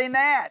without adding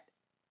that.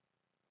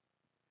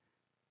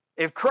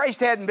 If Christ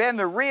hadn't been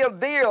the real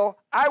deal,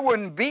 I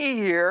wouldn't be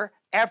here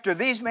after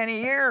these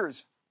many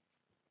years.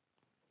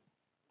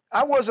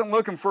 I wasn't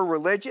looking for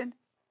religion.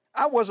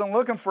 I wasn't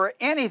looking for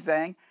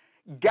anything.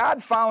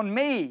 God found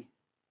me.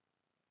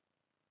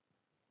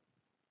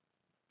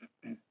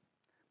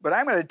 But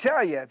I'm going to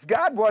tell you, if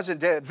God wasn't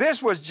dead, if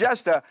this was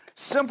just a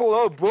simple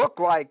old book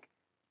like,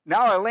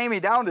 now I lay me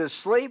down to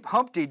sleep,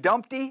 Humpty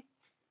Dumpty,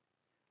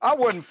 I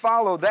wouldn't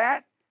follow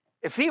that.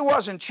 If He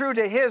wasn't true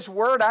to His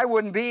Word, I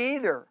wouldn't be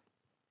either.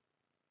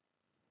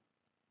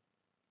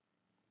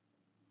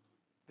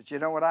 But you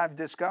know what I've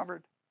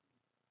discovered?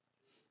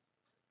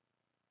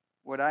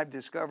 What I've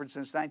discovered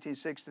since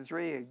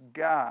 1963,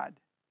 God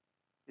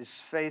is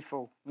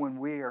faithful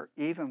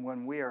even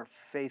when we are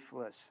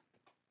faithless.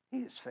 He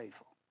is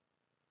faithful.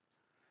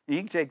 You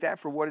can take that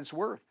for what it's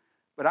worth.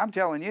 But I'm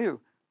telling you,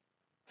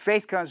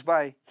 faith comes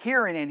by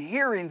hearing, and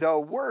hearing the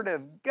Word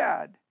of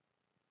God.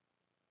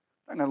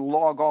 I'm going to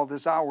log all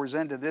this hours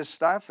into this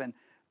stuff and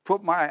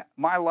put my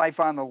life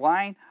on the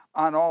line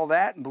on all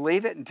that and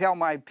believe it and tell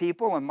my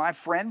people and my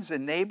friends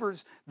and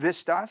neighbors this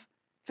stuff.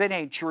 If it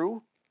ain't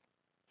true,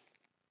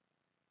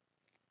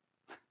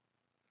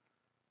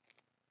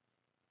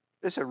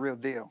 this is a real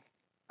deal.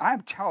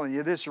 I'm telling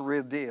you, this is a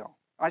real deal.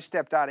 I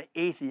stepped out of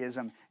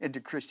atheism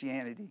into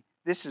Christianity.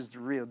 This is the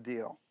real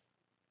deal.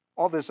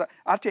 All this,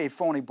 I'll tell you,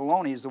 phony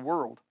baloney is the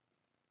world.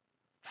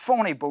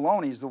 Phony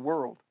baloney is the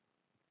world.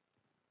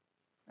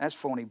 That's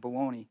phony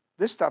baloney.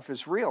 This stuff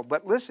is real.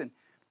 But listen,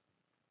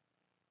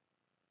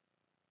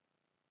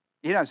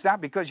 you know, it's not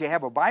because you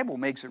have a Bible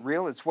makes it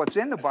real. It's what's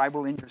in the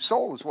Bible in your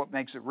soul is what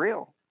makes it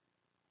real.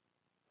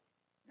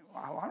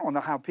 I don't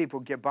know how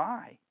people get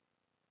by.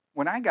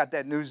 When I got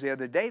that news the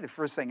other day, the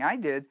first thing I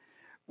did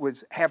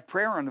was have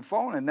prayer on the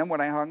phone, and then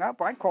when I hung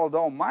up, I called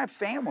all my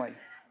family.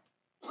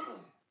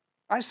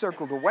 I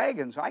circled the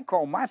wagons. I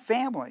called my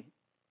family,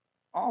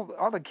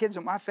 all the kids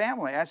in my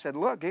family. I said,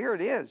 look, here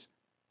it is.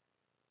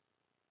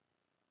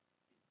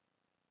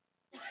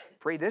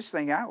 Pray this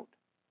thing out.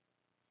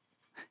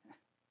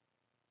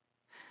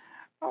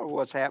 Oh,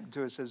 what's happened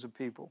to us as a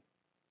people.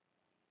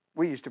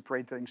 We used to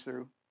pray things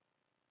through.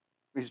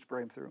 We used to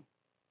pray them through.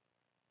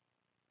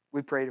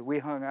 We prayed it. We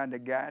hung on to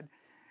God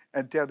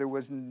until there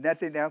was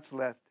nothing else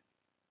left.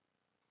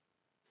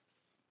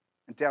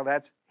 Until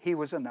He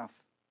was enough.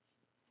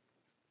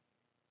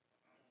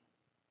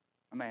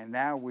 I mean,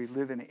 now we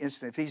live in an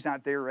instant. If He's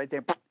not there right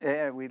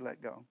there, we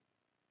let go.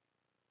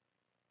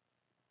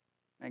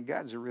 And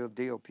God's a real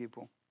deal,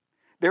 people.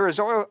 There is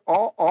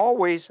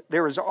always,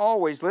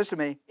 listen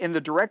to me, in the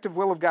directive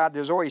will of God,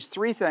 there's always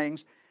three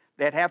things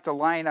that have to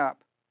line up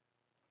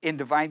in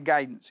divine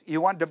guidance.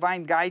 You want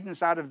divine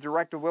guidance out of the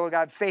directive will of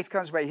God? Faith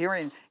comes by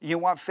hearing. You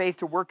want faith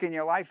to work in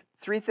your life?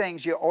 Three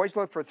things. You always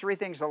look for three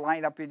things to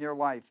line up in your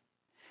life.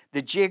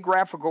 The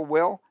geographical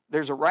will,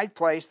 there's a right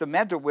place. The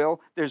mental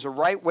will, there's a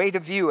right way to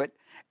view it.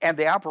 And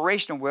the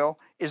operational will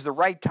is the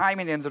right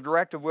timing in the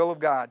directive will of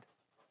God.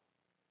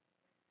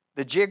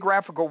 The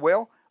geographical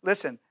will,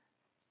 listen,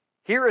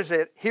 here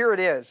it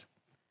is.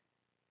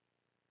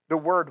 The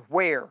word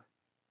where.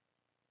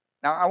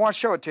 Now, I want to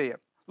show it to you.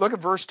 Look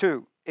at verse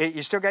 2.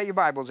 You still got your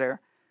Bibles there.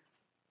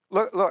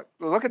 Look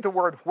at the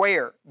word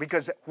where,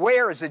 because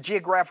where is the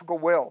geographical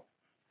will.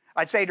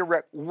 I'd say to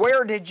Rick,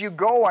 where did you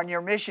go on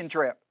your mission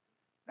trip?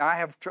 Now, I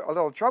have a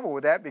little trouble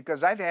with that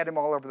because I've had him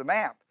all over the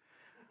map.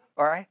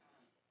 All right?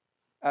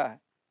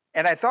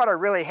 And I thought I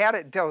really had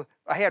it until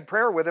I had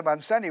prayer with him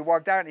on Sunday. He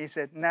walked out and he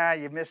said, nah,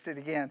 you missed it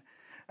again.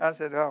 I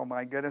said, oh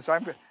my goodness. I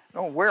don't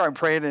know where I'm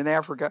praying in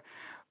Africa.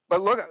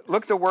 But look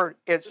at the word.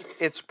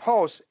 It's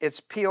pos. It's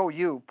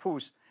P-O-U,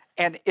 pous.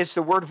 And it's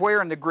the word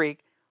where in the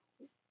Greek.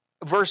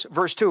 Verse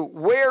 2.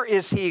 Where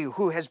is he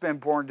who has been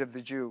born of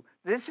the Jew?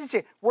 This is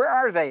it. Where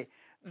are they?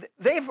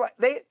 They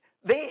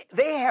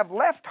have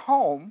left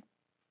home.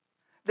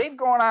 They've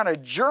gone on a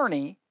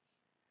journey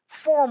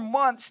 4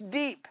 months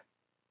deep.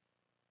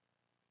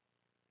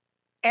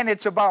 And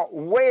it's about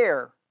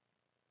where.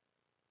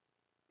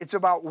 It's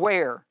about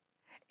where.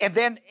 And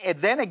then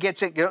it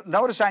gets it.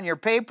 Notice on your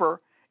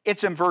paper,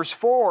 It's in verse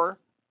 4.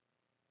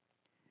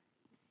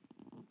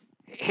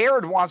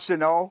 Herod wants to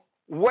know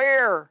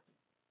where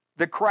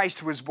the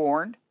Christ was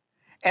born.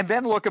 And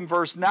then look in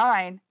verse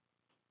 9.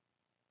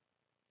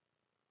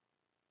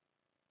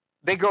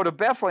 They go to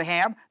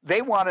Bethlehem.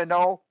 They want to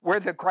know where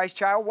the Christ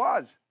child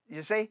was.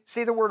 You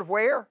see the word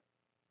where?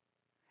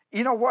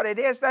 You know what it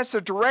is? That's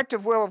the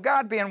directive will of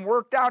God being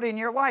worked out in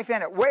your life,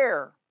 isn't it?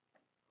 Where?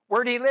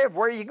 Where do you live?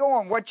 Where are you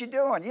going? What you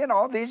doing? You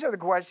know, these are the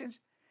questions.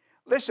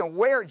 Listen,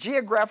 where?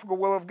 Geographical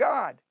will of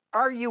God.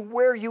 Are you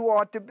where you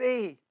ought to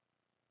be?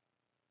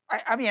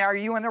 I mean, are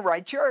you in the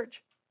right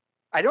church?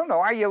 I don't know.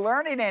 Are you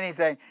learning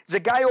anything? Does a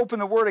guy open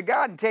the Word of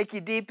God and take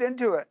you deep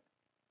into it?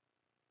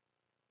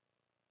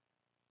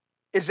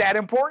 Is that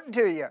important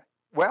to you?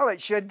 Well,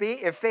 it should be.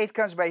 If faith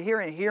comes by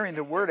hearing, hearing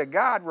the Word of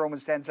God,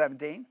 Romans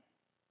 10:17.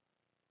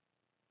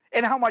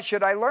 And how much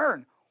should I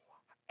learn?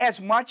 As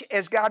much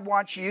as God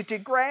wants you to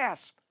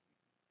grasp.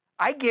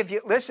 I give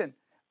you, listen,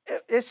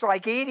 it's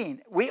like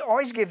eating. We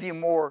always give you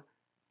more.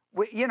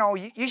 You know,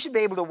 you should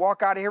be able to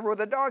walk out of here with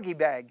a doggy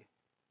bag.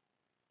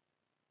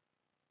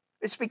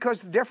 It's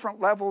because different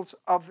levels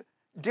of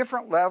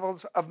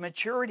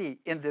maturity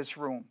in this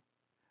room.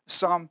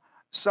 Some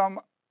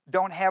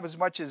don't have as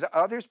much as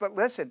others, but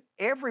listen,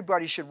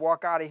 everybody should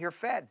walk out of here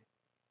fed.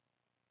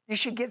 You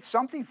should get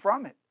something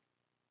from it.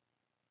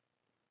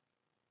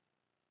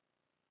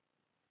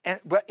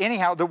 But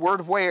anyhow, the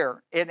word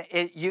where, and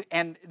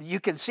you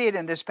can see it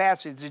in this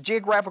passage, the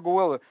geographical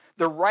will,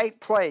 the right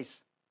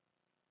place.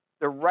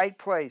 The right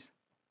place.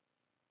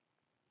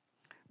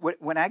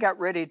 When I got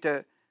ready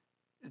to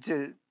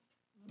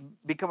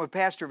become a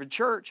pastor of a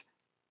church,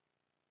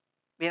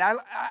 I mean,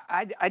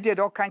 I did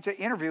all kinds of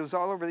interviews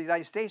all over the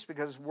United States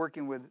because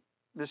working with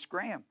Mr.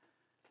 Graham.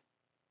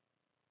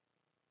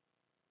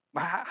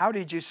 How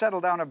did you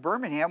settle down in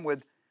Birmingham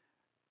with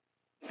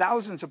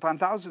thousands upon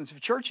thousands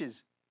of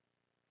churches?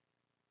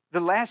 The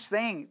last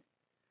thing,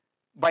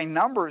 by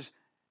numbers,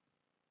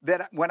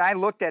 that when I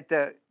looked at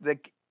the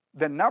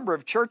number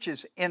of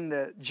churches in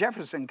the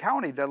Jefferson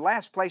County, the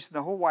last place in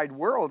the whole wide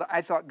world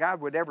I thought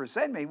God would ever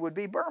send me would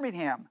be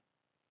Birmingham.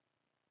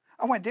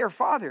 I went, dear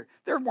Father,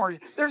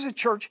 there's a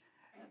church,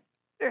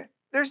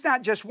 there's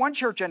not just one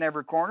church on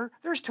every corner,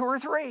 there's 2 or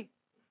 3.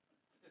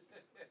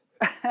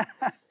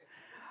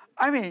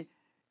 I mean,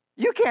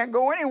 you can't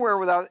go anywhere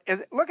without,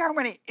 look how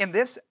many in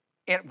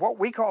what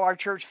we call our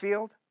church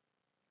field.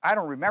 I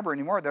don't remember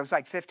anymore. There was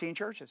like 15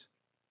 churches.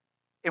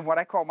 In what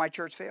I call my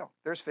church field,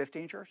 there's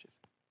 15 churches.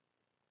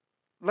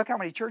 Look how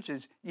many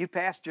churches you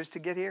passed just to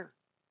get here.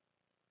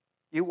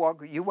 You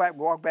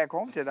walk back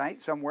home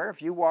tonight somewhere.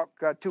 If you walk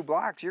 2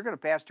 blocks, you're going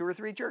to pass 2 or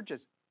 3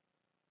 churches.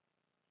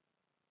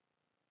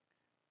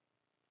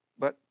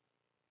 But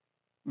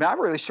I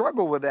really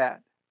struggle with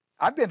that.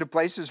 I've been to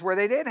places where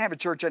they didn't have a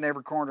church on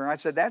every corner. I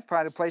said, that's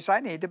probably the place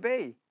I need to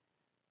be.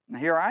 And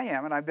here I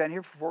am, and I've been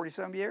here for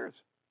 40-some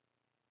years.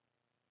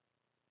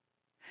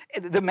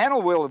 The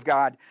mental will of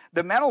God.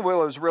 The mental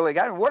will is really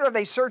God. What are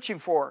they searching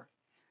for?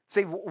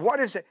 See, what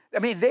is it? I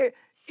mean,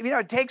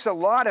 it takes a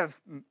lot of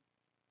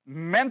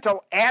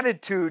mental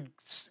attitude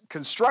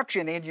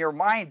construction in your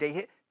mind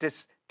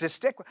to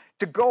stick,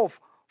 to go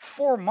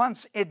 4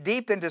 months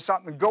deep into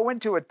something, go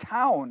into a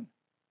town,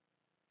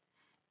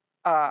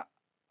 an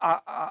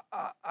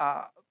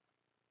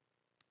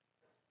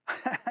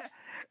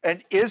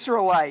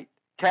Israelite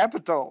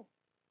capital.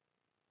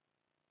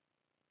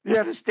 You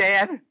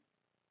understand?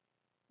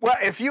 Well,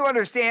 if you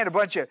understand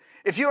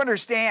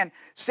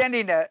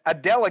sending a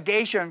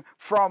delegation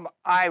from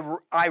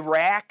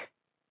Iraq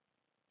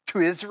to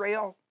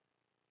Israel,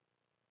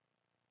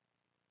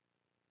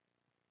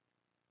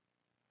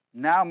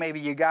 now maybe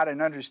you got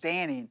an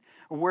understanding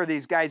of what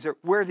these guys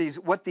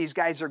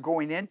are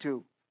going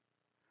into.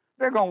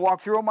 They're going to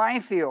walk through a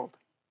minefield.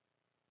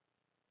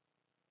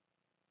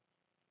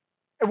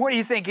 And what do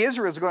you think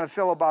Israel's going to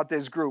feel about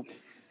this group?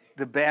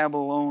 The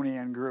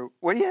Babylonian group.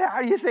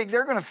 How do you think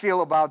they're going to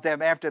feel about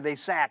them after they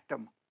sacked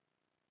them?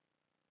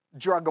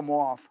 Drug them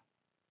off.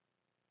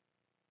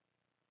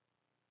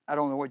 I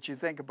don't know what you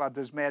think about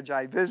this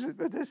Magi visit,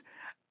 but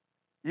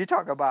you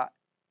talk about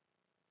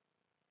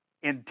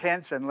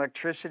intense and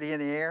electricity in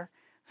the air.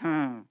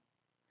 And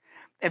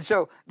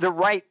so the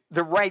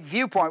right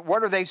viewpoint,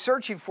 what are they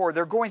searching for?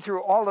 They're going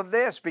through all of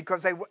this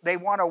because they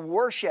want to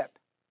worship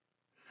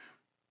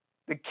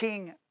the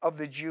King of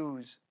the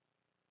Jews,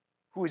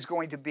 who is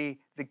going to be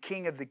the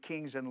King of the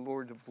kings and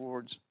Lord of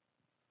lords.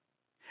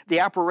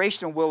 The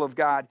operational will of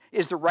God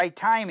is the right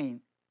timing.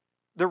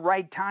 The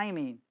right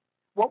timing.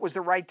 What was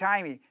the right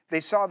timing? They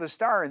saw the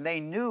star and they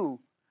knew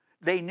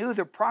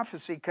the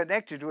prophecy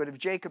connected to it of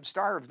Jacob's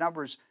star of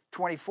Numbers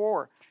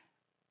 24.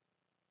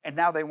 And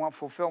now they want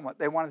fulfillment.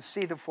 They want to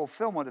see the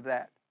fulfillment of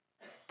that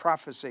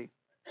prophecy.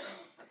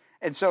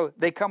 And so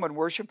they come and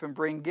worship and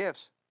bring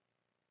gifts.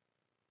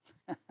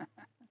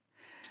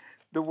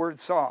 The word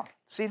saw.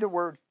 See the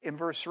word in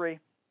verse 3?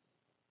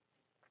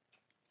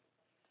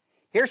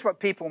 Here's what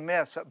people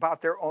miss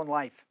about their own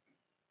life.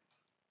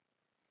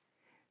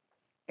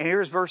 And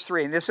here's verse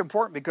 3. And this is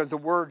important because the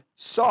word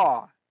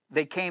saw,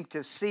 They came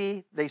to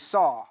see, they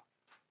saw.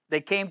 They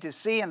came to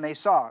see and they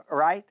saw, all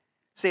right?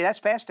 See, that's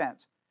past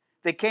tense.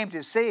 They came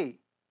to see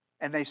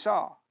and they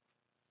saw.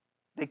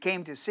 They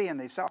came to see and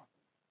they saw.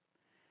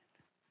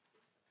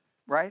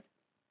 Right?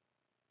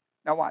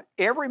 Now what?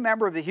 Every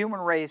member of the human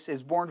race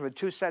is born with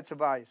two sets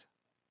of eyes.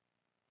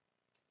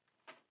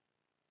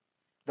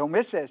 Don't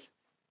miss this.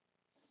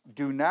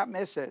 Do not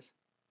miss this.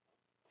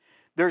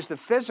 There's the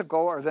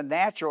physical or the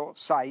natural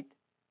sight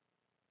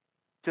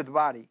to the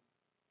body.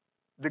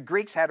 The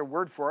Greeks had a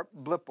word for it,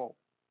 blippo.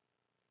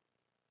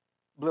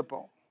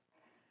 Blippo.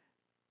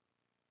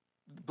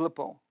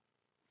 Blippo.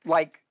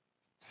 Like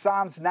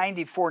Psalms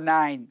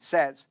 94:9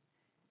 says,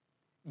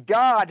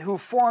 God who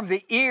formed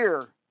the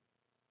ear,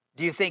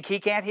 do you think he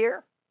can't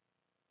hear?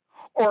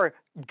 Or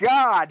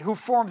God who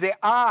formed the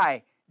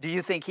eye, do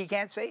you think he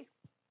can't see?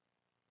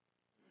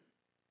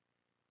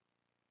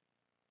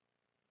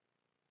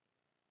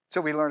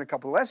 So we learn a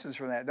couple lessons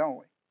from that, don't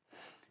we?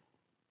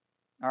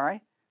 All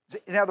right?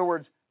 In other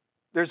words,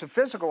 there's a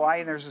physical eye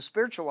and there's a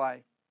spiritual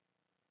eye.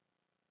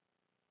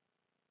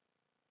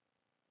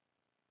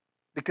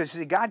 Because,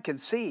 see, God can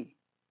see.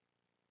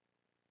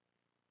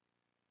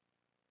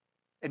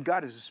 And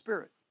God is a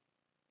spirit.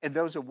 And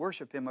those who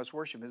worship him must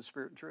worship in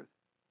spirit and truth.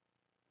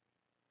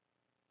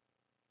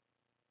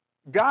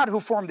 God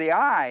who formed the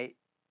eye,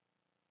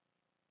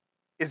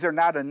 is there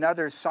not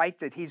another sight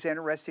that he's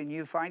interested in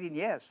you finding?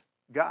 Yes,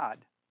 God.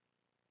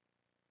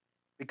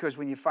 Because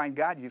when you find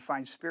God, you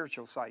find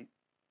spiritual sight.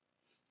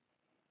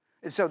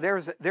 And so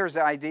there's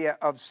the idea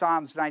of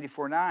Psalms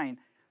 94:9.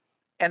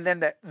 And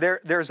then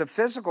there's a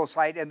physical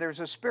sight and there's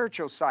a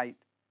spiritual sight.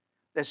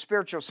 The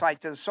spiritual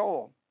sight to the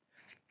soul.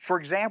 For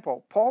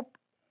example,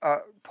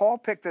 Paul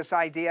picked this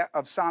idea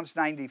of Psalms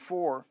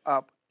 94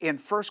 up in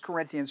 1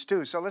 Corinthians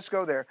 2. So let's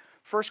go there.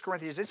 1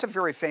 Corinthians, it's a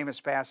very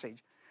famous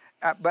passage.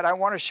 But I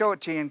want to show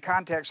it to you in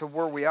context of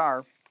where we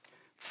are.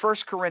 1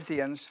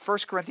 Corinthians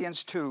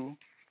 2.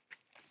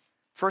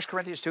 1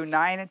 Corinthians 2,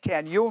 9 and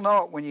 10. You'll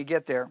know it when you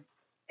get there.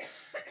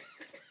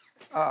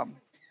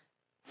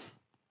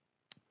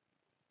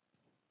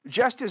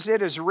 Just as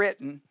it is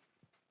written,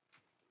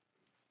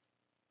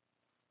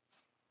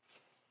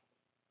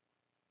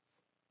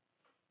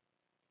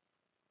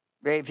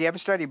 if you have a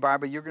study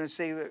Bible, you're going to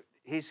see that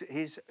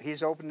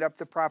he's opened up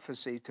the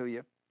prophecy to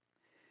you.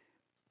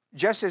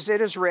 Just as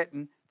it is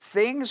written,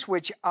 things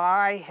which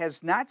eye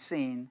has not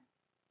seen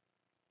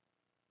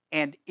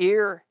and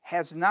ear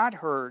has not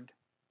heard,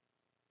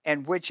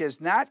 and which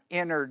has not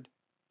entered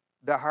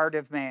the heart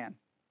of man.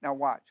 Now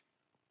watch.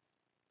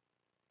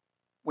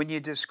 When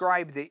you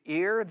describe the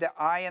ear, the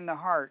eye, and the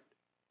heart,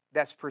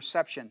 that's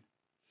perception.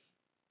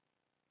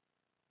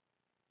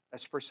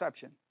 That's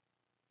perception.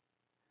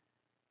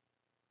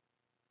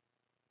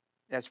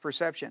 That's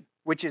perception.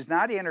 Which has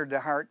not entered the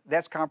heart,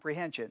 that's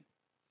comprehension.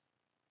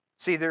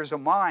 See, there's a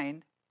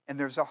mind and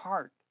there's a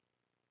heart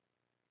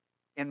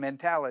in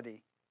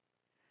mentality.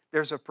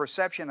 There's a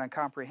perception and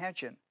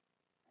comprehension.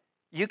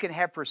 You can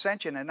have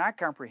perception and not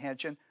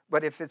comprehension,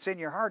 but if it's in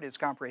your heart, it's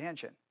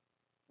comprehension.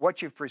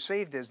 What you've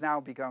perceived has now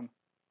become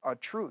a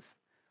truth.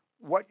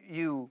 What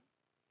you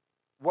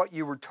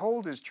were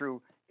told is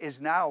true is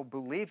now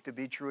believed to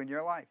be true in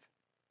your life.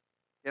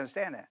 You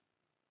understand that?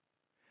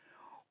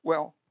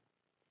 Well,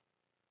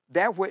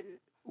 that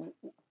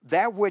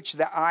which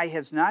the eye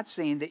has not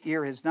seen, the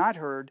ear has not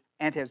heard,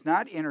 and has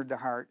not entered the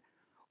heart,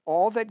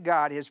 all that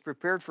God has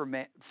prepared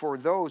for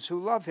those who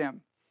love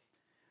him.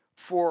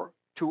 For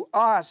to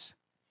us,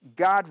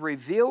 God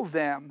revealed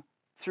them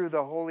through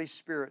the Holy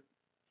Spirit.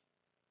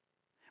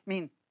 I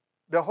mean,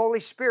 the Holy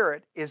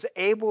Spirit is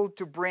able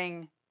to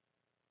bring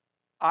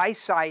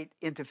eyesight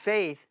into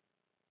faith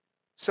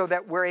so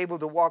that we're able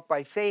to walk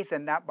by faith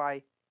and not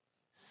by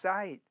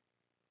sight.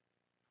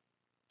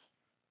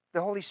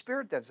 The Holy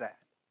Spirit does that.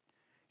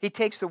 He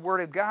takes the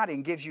Word of God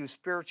and gives you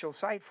spiritual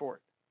sight for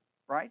it,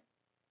 right?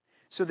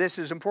 So this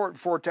is important.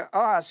 For to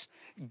us,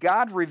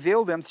 God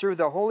revealed them through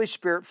the Holy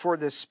Spirit, for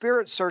the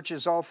Spirit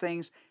searches all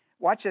things.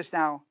 Watch this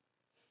now.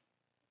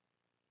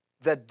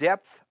 The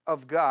depth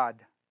of God.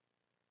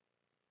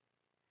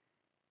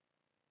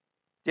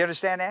 Do you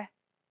understand that?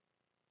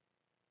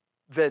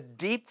 The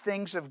deep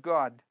things of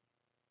God.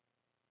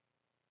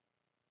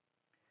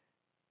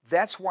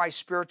 That's why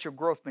spiritual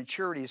growth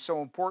maturity is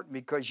so important,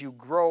 because you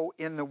grow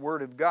in the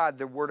Word of God.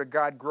 The Word of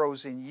God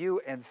grows in you,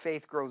 and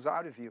faith grows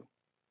out of you.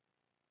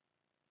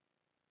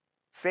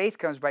 Faith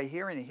comes by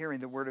hearing, and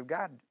hearing the Word of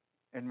God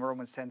in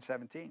Romans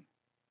 10:17.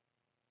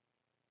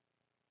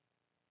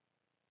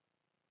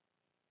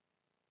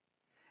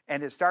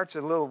 And it starts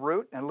at a little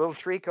root, and a little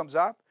tree comes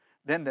up.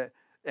 Then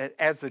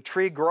as the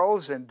tree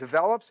grows and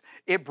develops,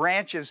 it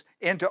branches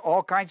into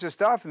all kinds of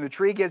stuff, and the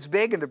tree gets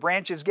big, and the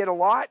branches get a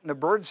lot, and the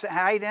birds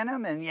hide in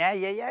them, and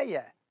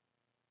yeah.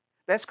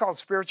 That's called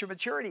spiritual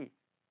maturity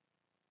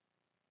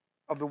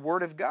of the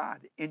Word of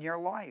God in your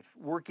life,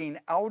 working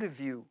out of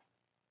you.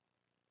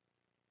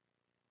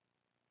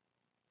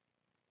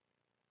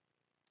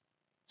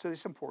 So this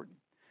is important.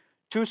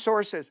 Two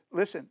sources.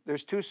 Listen,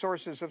 there's two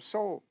sources of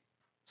soul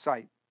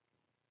sight.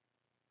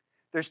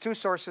 There's two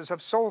sources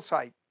of soul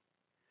sight.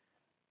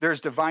 There's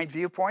divine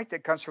viewpoint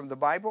that comes from the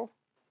Bible,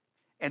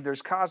 and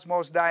there's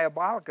cosmos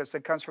diabolicus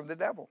that comes from the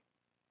devil.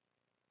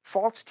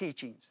 False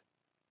teachings,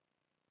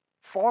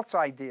 false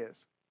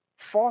ideas,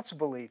 false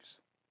beliefs.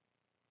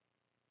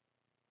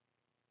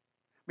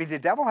 I mean, the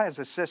devil has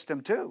a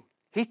system too.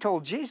 He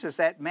told Jesus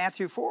that in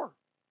Matthew 4.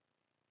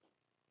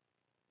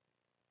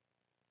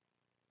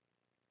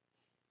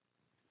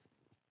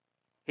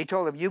 He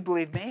told him, you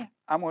believe me,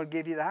 I'm going to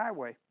give you the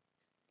highway.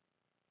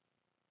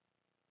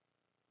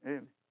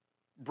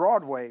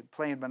 Broadway,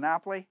 playing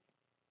Monopoly,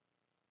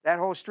 that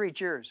whole street's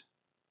yours.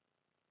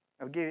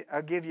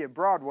 I'll give you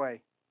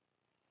Broadway.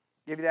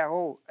 Give you that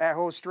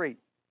whole street.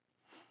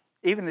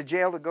 Even the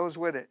jail that goes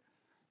with it.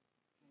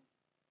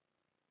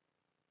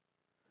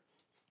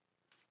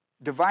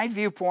 Divine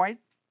viewpoint,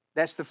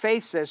 that's the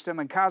faith system,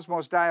 and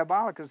cosmos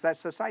diabolicus,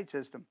 that's the sight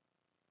system.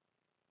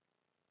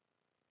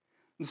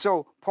 And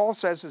so Paul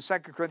says in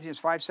 2 Corinthians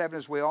 5:7,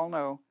 as we all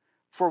know,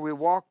 for we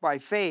walk by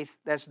faith,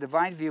 that's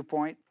divine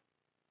viewpoint,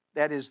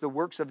 that is the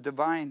works of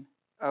divine,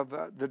 of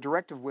the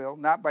directive will,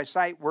 not by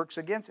sight, works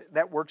against it.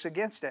 That works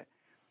against it.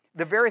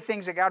 The very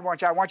things that God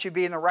wants you, I want you to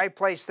be in the right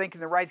place, thinking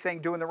the right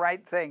thing, doing the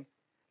right thing.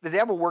 The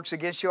devil works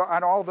against you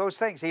on all those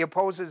things. He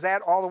opposes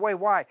that all the way.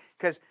 Why?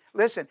 Because,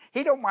 listen,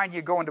 he don't mind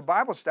you going to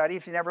Bible study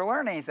if you never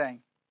learn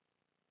anything.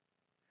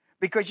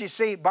 Because you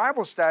see,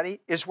 Bible study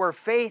is where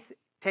faith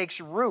takes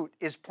root,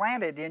 is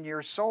planted in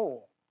your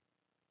soul.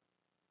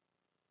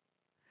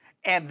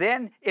 And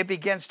then it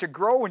begins to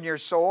grow in your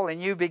soul,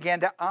 and you begin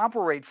to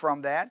operate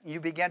from that. You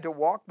begin to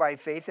walk by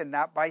faith and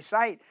not by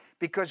sight.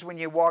 Because when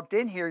you walked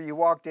in here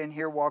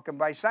walking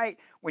by sight.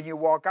 When you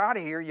walk out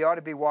of here, you ought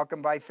to be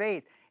walking by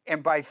faith.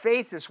 And by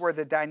faith is where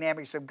the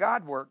dynamics of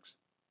God works.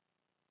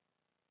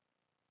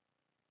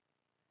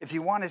 If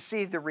you want to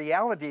see the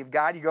reality of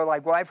God, you go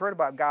like, well, I've heard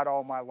about God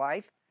all my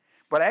life,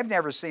 but I've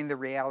never seen the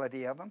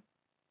reality of Him.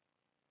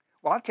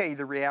 Well, I'll tell you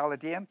the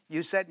reality of Him.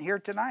 You sitting here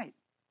tonight.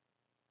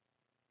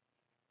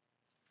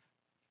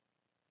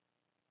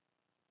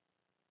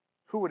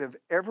 Who would have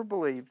ever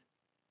believed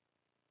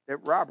that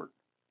Robert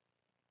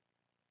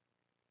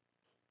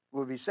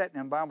would be sitting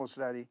in Bible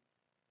study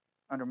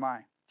under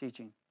my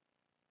teaching?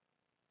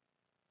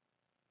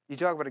 You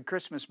talk about a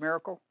Christmas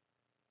miracle?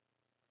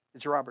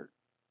 It's Robert.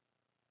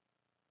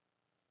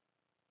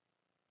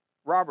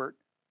 Robert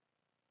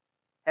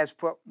has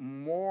put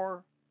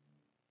more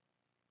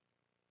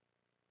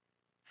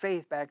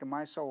faith back in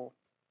my soul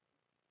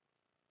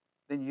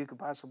than you could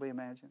possibly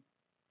imagine.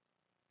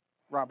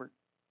 Robert.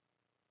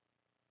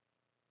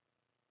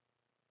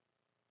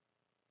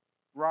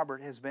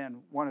 Robert has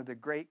been one of the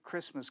great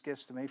Christmas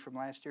gifts to me from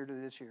last year to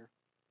this year.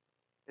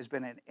 Has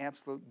been an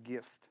absolute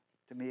gift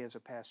to me as a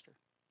pastor.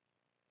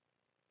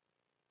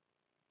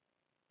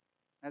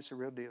 That's the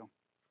real deal.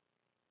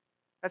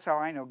 That's how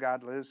I know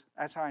God lives.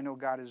 That's how I know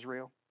God is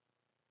real.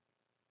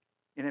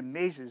 It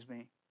amazes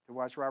me to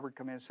watch Robert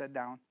come in and sit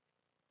down,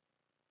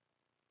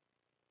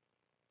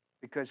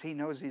 because he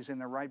knows he's in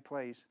the right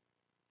place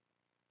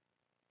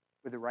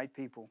with the right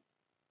people.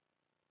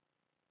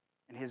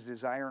 And his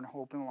desire and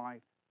hope in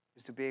life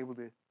is to be able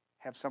to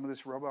have some of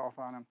this rub off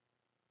on him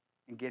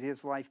and get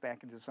his life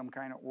back into some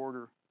kind of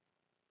order.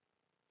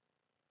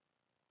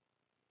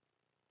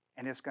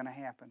 And it's going to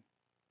happen.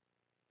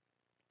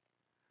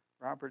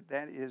 Robert,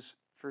 that is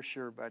for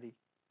sure, buddy.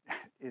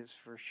 That is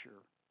for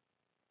sure.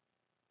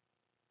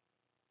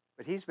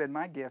 But he's been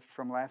my gift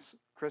from last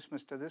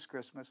Christmas to this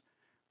Christmas.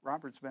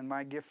 Robert's been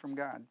my gift from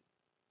God.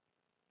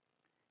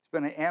 It's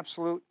been an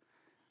absolute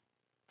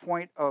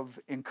point of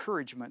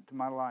encouragement to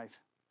my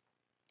life.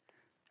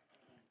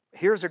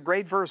 Here's a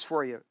great verse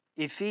for you.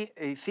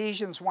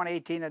 Ephesians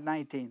 1:18 and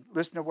 19.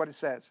 Listen to what it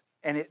says.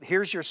 And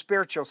here's your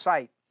spiritual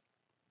sight.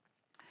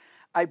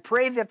 I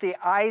pray that the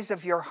eyes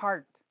of your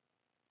heart.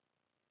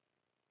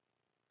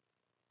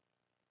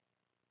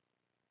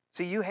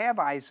 See, you have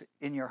eyes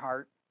in your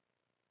heart,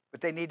 but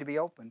they need to be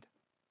opened.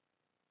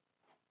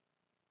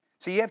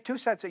 So you have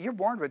you're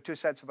born with two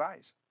sets of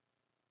eyes.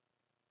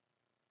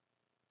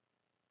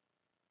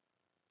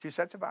 Two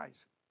sets of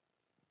eyes.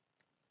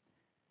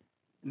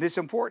 And this is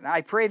important.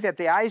 I pray that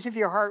the eyes of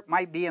your heart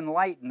might be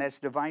enlightened. That's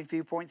divine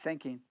viewpoint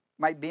thinking.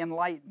 Might be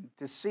enlightened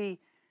to see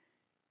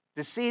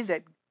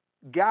that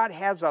God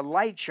has a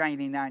light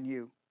shining on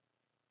you.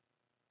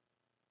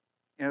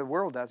 The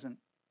world doesn't.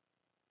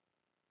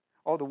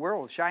 Oh, the world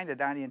will shine it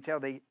on you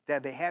until they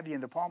have you in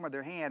the palm of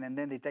their hand, and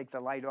then they take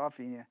the light off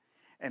of you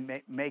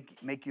and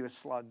make you a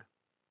slug.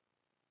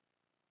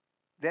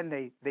 Then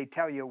they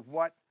tell you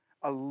what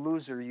a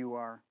loser you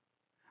are.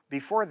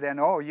 Before then,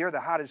 oh, you're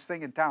the hottest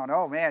thing in town.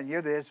 Oh man,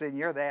 you're this and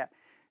you're that.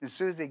 As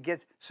soon as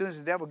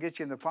the devil gets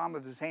you in the palm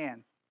of his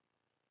hand,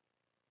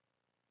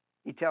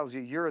 he tells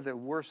you you're the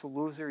worst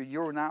loser.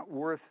 You're not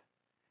worth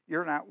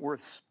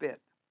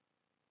spit.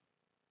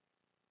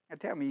 Now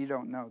tell me you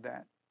don't know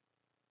that.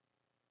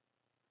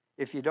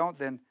 If you don't,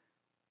 then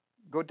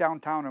go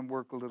downtown and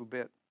work a little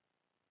bit.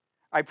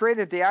 I pray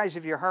that the eyes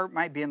of your heart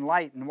might be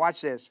enlightened.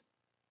 Watch this.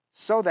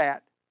 So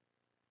that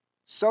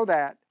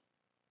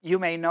you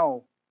may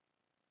know.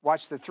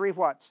 Watch the three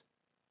whats.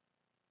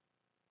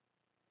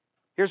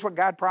 Here's what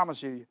God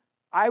promised you.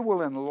 I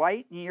will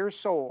enlighten your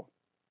soul.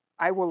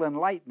 I will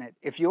enlighten it.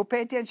 If you'll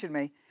pay attention to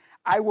me,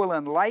 I will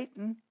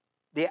enlighten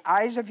the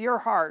eyes of your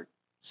heart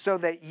so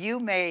that you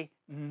may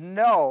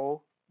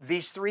know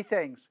these three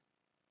things.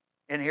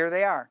 And here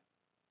they are.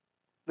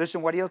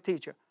 Listen what he'll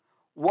teach you.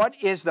 What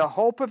is the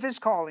hope of his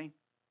calling?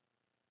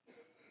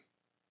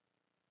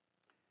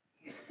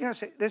 You know,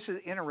 this is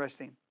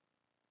interesting.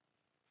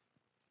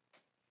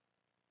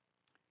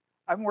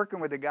 I'm working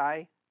with a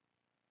guy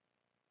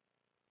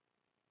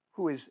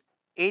who is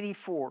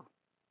 84.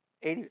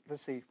 80,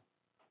 let's see.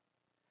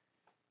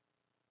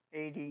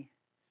 80,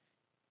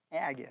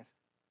 yeah, I guess,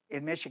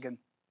 in Michigan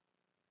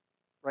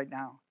right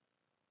now.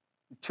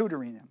 I'm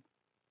tutoring him.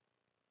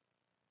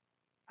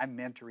 I'm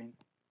mentoring.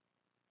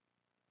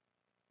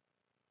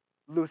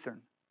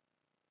 Lutheran.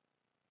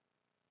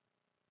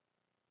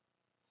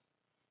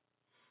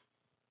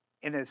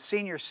 In a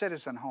senior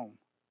citizen home.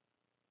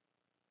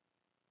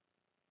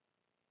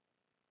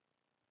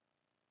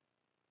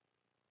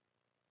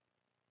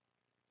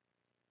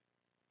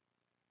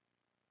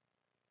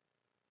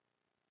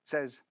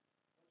 Says,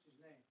 What's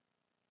his name?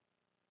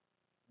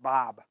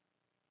 Bob.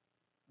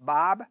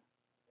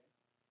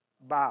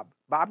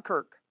 Bob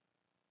Kirk.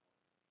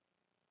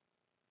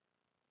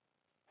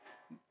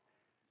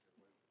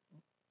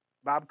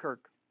 Bob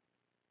Kirk.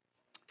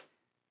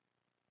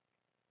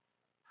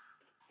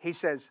 He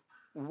says,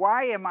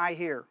 why am I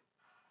here?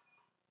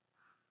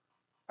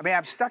 I mean,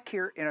 I'm stuck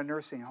here in a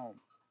nursing home.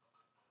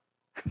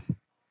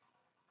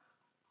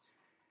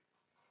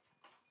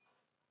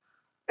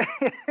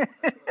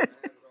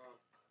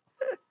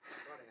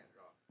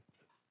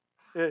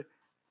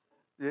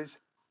 Just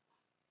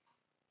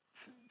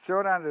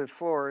throw it onto the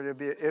floor.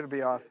 It'll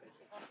be off.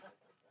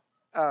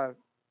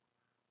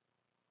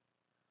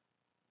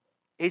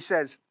 He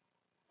says,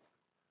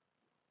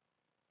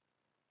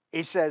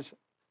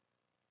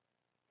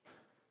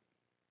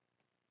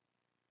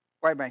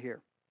 why am I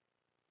here?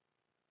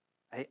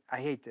 I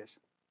hate this.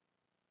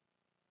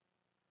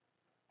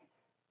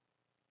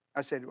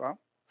 I said, well,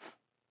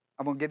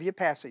 I'm going to give you a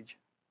passage.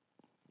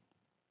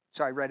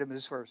 So I read him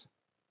this verse.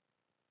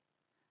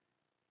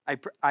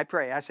 I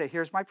pray. I say,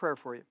 here's my prayer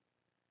for you,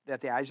 that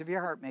the eyes of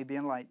your heart may be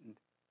enlightened,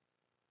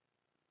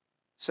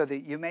 so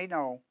that you may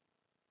know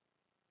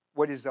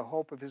what is the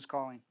hope of his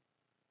calling.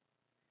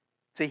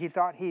 See, he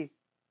thought I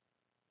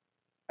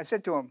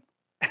said to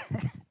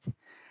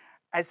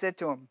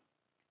him,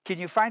 can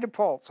you find a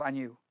pulse on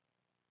you?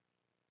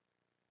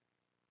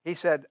 He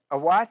said, a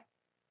what?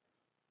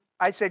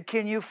 I said,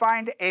 can you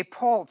find a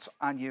pulse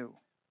on you?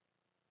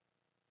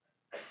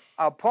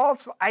 A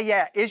pulse?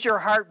 Yeah, is your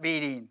heart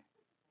beating?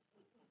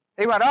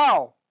 He went,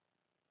 oh.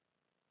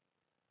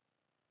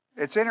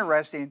 It's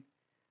interesting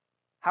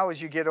how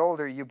as you get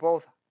older, you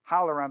both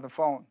holler on the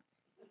phone.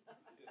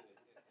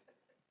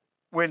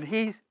 When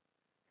he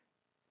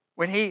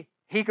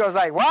goes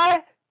like,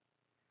 what?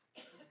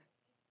 It's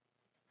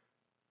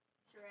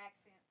your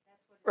accent.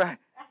 That's what Right.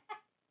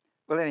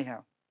 Well,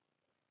 anyhow.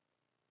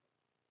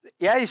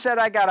 Yeah, he said,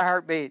 I got a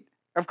heartbeat.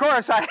 Of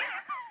course I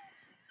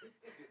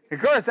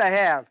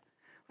have.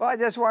 Well, I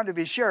just wanted to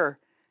be sure.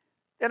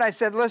 Then I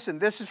said, listen,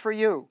 this is for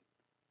you.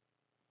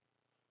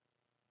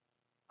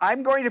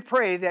 I'm going to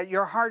pray that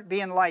your heart be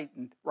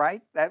enlightened,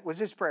 right? That was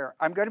his prayer.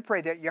 I'm going to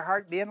pray that your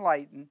heart be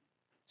enlightened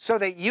so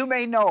that you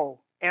may know.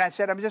 And I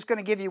said, I'm just going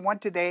to give you one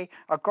today.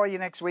 I'll call you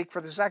next week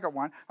for the second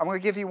one. I'm going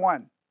to give you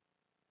one.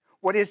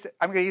 I'm going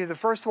to give you the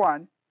first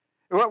one.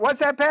 What's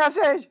that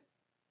passage?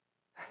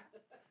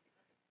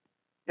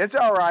 It's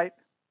all right.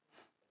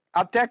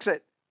 I'll text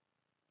it.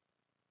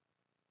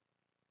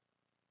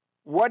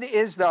 What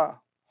is the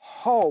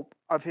hope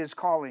of his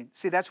calling?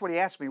 See, that's what he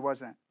asked me,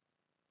 wasn't it?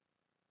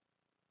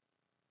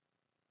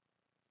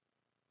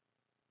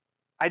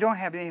 I don't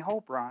have any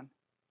hope, Ron.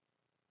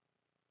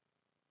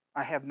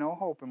 I have no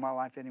hope in my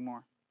life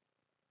anymore.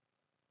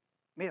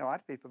 I meet a lot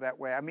of people that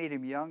way. I meet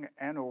them young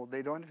and old.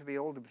 They don't have to be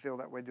old to feel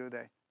that way, do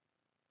they?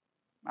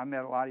 I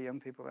met a lot of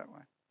young people that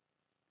way.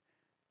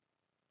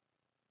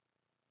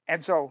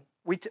 And so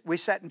we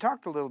sat and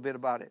talked a little bit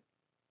about it,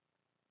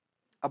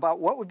 about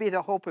what would be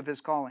the hope of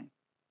his calling.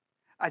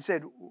 I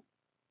said,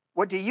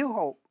 what do you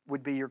hope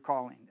would be your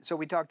calling? So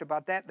we talked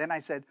about that. Then I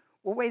said,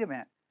 well, wait a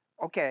minute.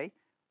 Okay,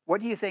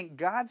 what do you think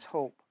God's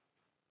hope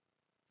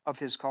of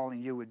his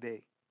calling you would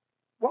be?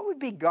 What would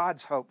be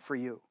God's hope for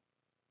you?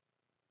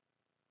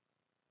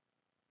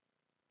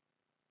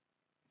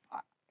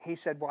 He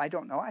said, well, I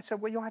don't know. I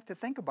said, well, you'll have to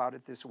think about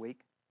it this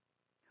week.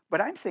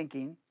 But I'm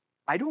thinking,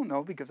 I don't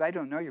know because I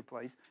don't know your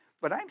place,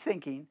 but I'm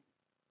thinking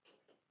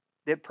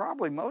that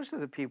probably most of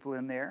the people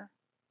in there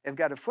have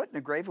got a foot in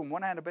the grave and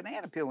one hand a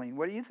banana peeling.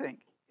 What do you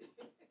think?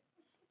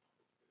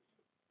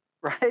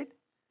 Right?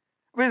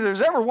 I mean, if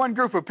there's ever one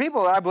group of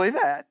people that I believe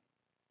that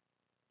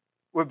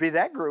would be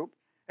that group.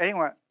 And he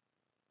went,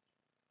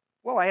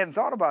 well, I hadn't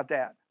thought about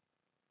that.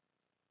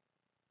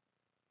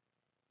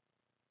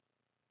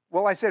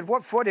 Well, I said,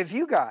 what foot have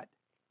you got?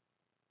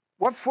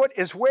 What foot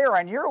is where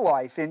on your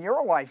life, in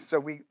your life? So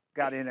we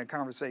got in a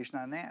conversation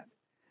on that.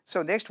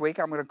 So next week,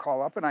 I'm going to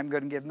call up and I'm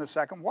going to give them the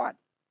second what.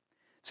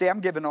 See,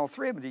 I'm giving all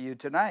three of them to you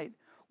tonight.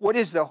 What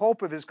is the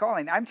hope of his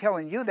calling? I'm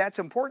telling you that's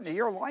important to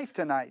your life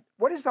tonight.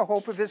 What is the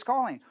hope of his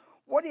calling?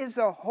 What is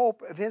the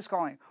hope of his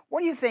calling?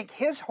 What do you think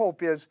his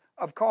hope is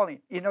of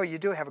calling? You know, you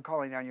do have a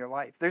calling on your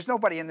life. There's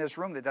nobody in this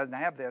room that doesn't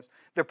have this.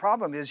 The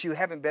problem is you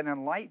haven't been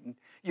enlightened.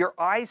 Your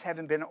eyes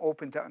haven't been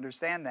open to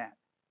understand that.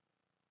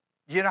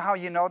 Do you know how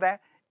you know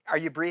that? Are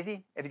you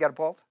breathing? Have you got a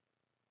pulse?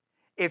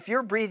 If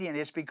you're breathing,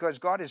 it's because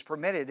God has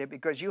permitted it,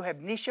 because you have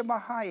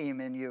Neshama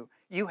Hayim in you.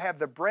 You have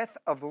the breath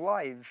of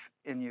life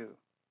in you.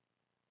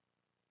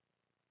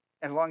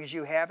 As long as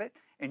you have it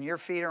and your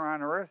feet are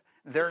on earth,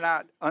 they're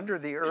not under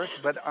the earth,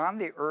 but on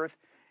the earth,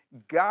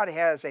 God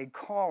has a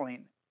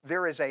calling.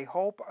 There is a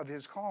hope of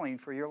his calling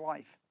for your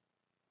life.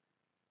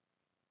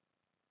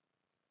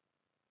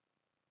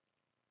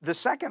 The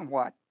second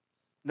what?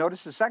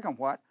 Notice the second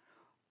what?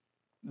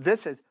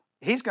 This is,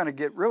 he's going to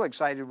get real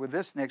excited with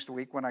this next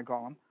week when I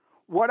call him.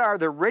 What are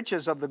the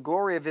riches of the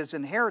glory of his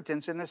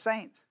inheritance in the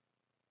saints?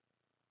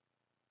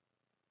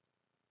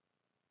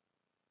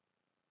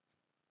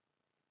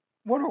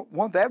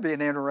 Won't that be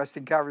an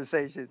interesting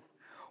conversation?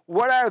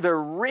 What are the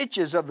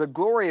riches of the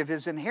glory of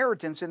his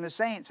inheritance in the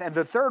saints? And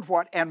the third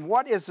what? And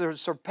what is the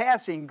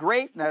surpassing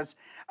greatness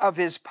of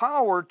his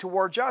power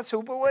towards us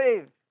who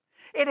believe?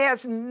 It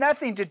has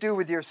nothing to do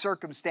with your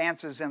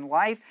circumstances in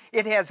life.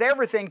 It has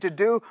everything to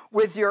do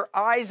with your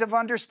eyes of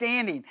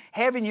understanding,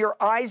 having your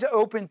eyes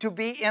open to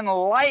be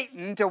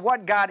enlightened to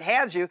what God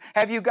has you.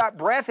 Have you got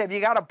breath? Have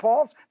you got a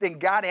pulse? Then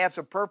God has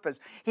a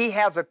purpose. He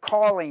has a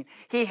calling.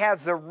 He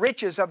has the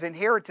riches of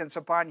inheritance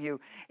upon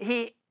you.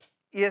 He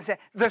is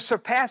the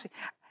surpassing.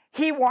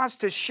 He wants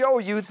to show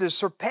you the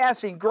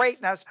surpassing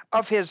greatness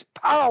of his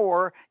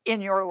power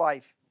in your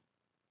life.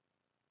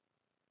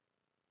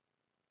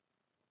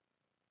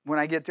 When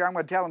I get there, I'm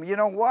going to tell him, you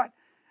know what,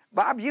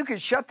 Bob, you can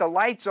shut the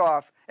lights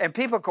off and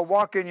people could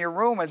walk in your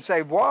room and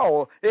say,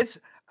 whoa, it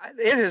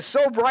is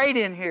so bright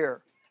in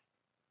here.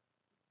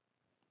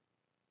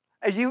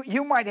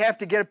 You might have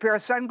to get a pair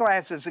of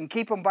sunglasses and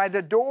keep them by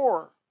the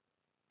door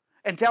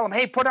and tell them,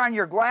 hey, put on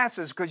your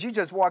glasses because you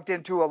just walked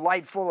into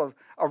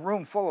a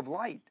room full of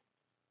light.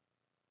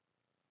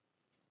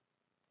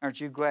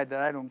 Aren't you glad that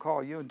I don't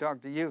call you and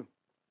talk to you?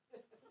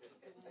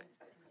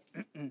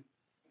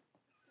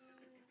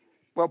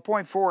 Well,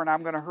 point 4, and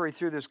I'm going to hurry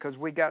through this because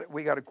we got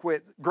to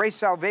quit. Grace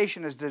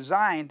salvation is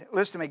designed,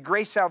 listen to me,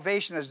 grace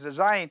salvation is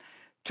designed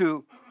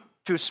to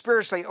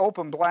spiritually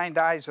open blind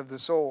eyes of the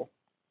soul.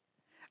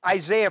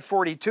 Isaiah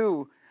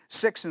 42,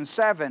 6 and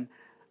 7.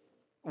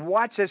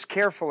 Watch this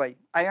carefully.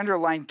 I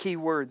underline key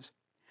words.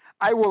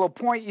 I will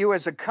appoint you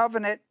as a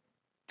covenant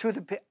to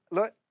the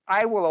look.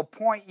 I will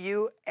appoint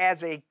you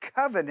as a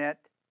covenant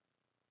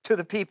to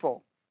the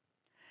people,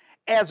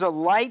 as a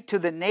light to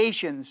the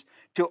nations,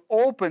 to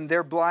open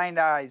their blind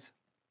eyes.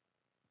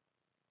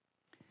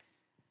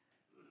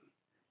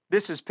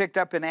 This is picked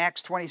up in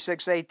Acts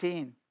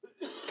 26:18,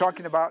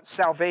 talking about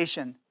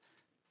salvation.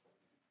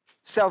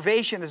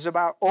 Salvation is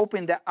about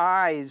opening the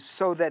eyes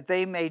so that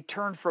they may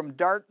turn from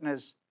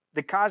darkness,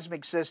 the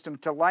cosmic system,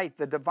 to light,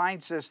 the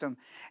divine system,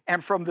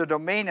 and from the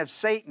domain of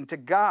Satan to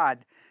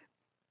God,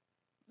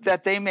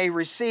 that they may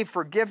receive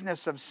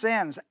forgiveness of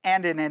sins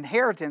and an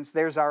inheritance,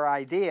 there's our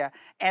idea,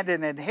 and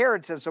an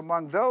inheritance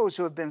among those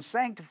who have been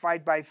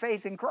sanctified by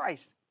faith in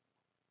Christ.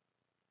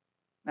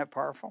 Isn't that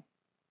powerful?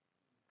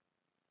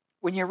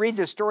 When you read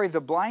the story of the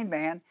blind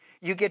man,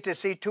 you get to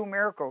see 2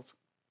 miracles.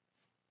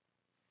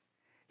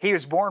 He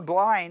was born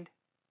blind,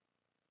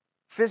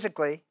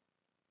 physically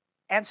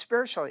and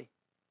spiritually.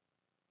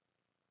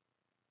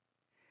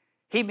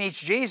 He meets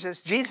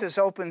Jesus. Jesus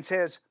opens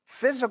his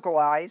physical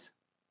eyes.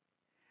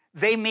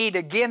 They meet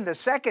again the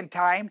second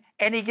time,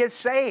 and he gets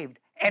saved,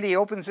 and he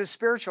opens his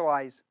spiritual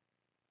eyes.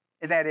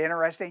 Isn't that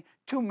interesting?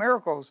 2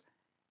 miracles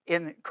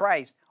in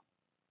Christ.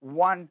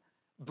 One,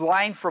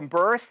 blind from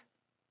birth.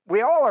 We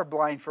all are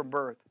blind from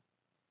birth.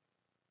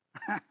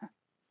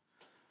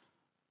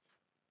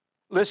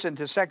 Listen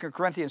to 2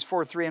 Corinthians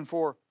 4, 3 and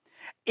 4.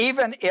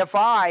 Even if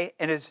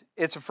and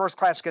it's a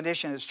first-class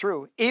condition, it's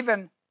true,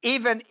 even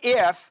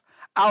if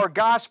our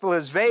gospel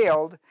is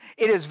veiled,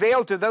 it is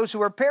veiled to those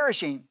who are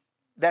perishing.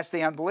 That's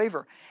the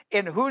unbeliever.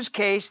 In whose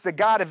case the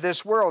God of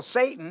this world,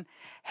 Satan,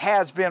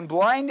 has been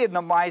blinded in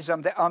the minds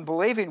of the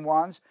unbelieving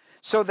ones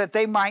so that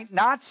they might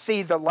not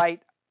see the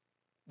light,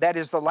 that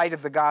is the light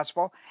of the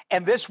gospel.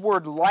 And this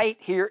word light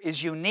here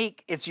is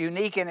unique. It's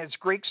unique in its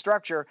Greek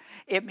structure.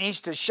 It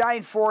means to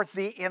shine forth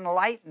the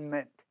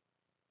enlightenment.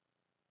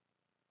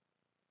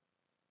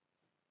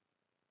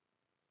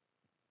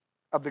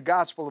 Of the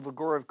gospel of the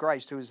glory of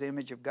Christ, who is the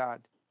image of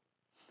God.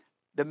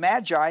 The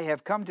Magi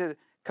have come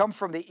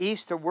from the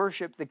east to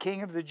worship the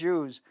King of the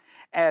Jews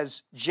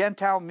as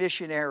Gentile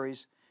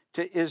missionaries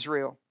to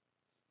Israel.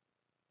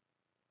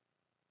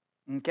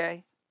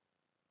 Okay?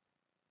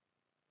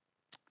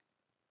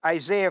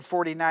 Isaiah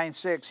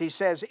 49:6, he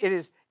says,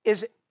 it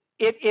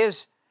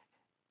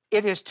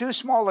is too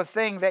small a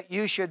thing that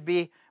you should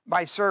be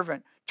my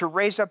servant, to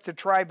raise up the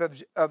tribe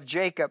of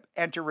Jacob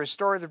and to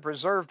restore the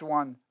preserved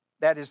one,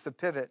 that is the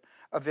pivot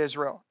of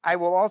Israel. I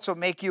will also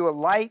make you a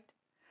light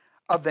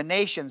of the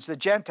nations, the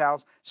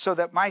Gentiles, so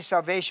that my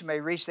salvation may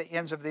reach the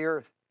ends of the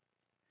earth.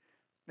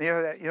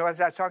 You know what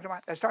that's talking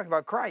about? That's talking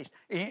about Christ.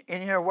 And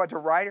you know what the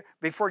writer,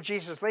 before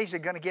Jesus leaves,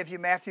 is going to give you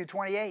Matthew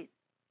 28.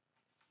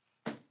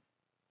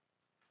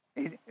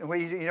 You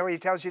know what he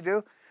tells you to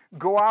do?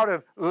 Go out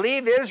of,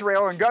 leave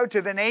Israel and go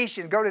to the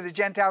nation, go to the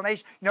Gentile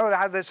nation. You know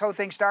how this whole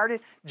thing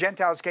started?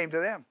 Gentiles came to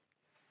them.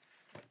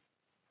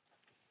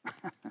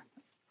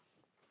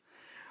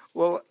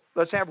 Well,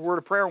 let's have a word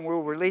of prayer and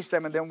we'll release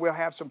them, and then we'll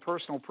have some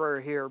personal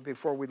prayer here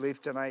before we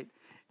leave tonight,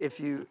 if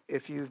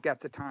you've got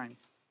the time.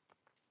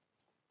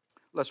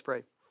 Let's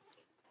pray.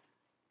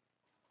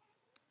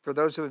 For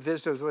those who have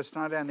visited with us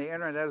tonight on the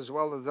internet, as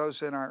well as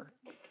those in our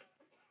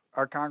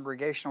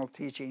congregational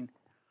teaching,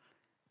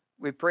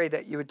 we pray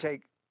that you would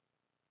take,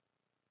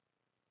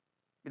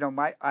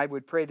 I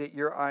would pray that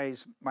your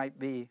eyes might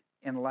be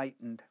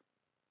enlightened.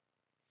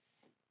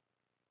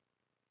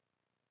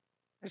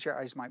 That your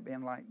eyes might be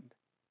enlightened.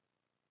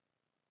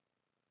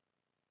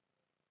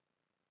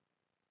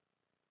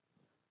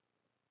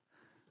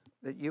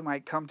 That you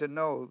might come to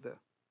know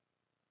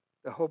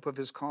the hope of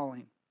his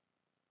calling,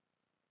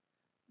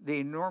 the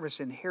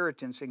enormous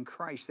inheritance in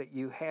Christ that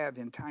you have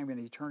in time and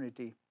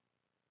eternity,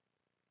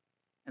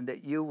 and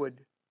that you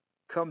would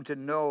come to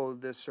know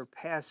the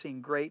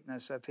surpassing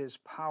greatness of his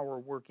power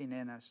working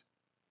in us.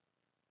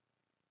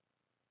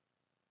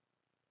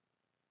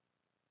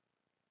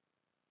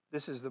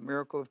 This is the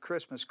miracle of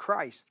Christmas.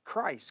 Christ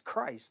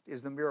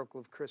is the miracle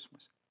of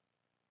Christmas.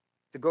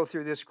 To go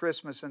through this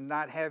Christmas and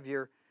not have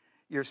your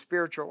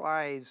spiritual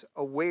eyes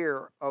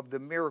aware of the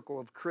miracle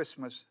of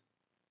Christmas.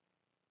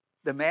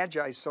 The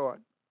Magi saw it.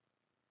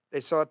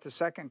 They saw it the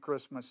second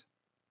Christmas.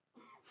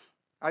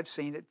 I've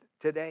seen it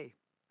today.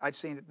 I've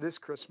seen it this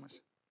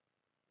Christmas.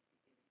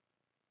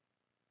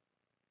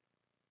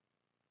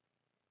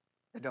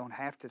 I don't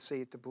have to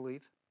see it to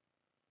believe.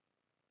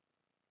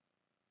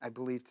 I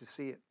believe to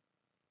see it.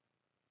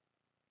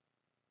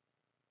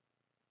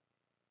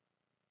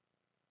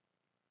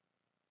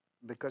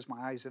 Because my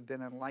eyes have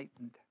been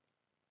enlightened.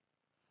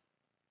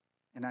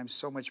 And I'm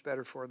so much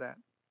better for that.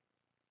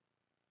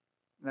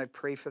 And I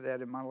pray for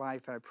that in my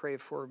life. And I pray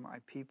for my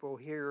people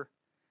here.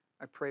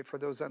 I pray for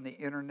those on the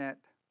internet.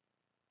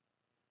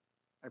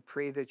 I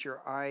pray that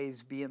your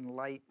eyes be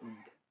enlightened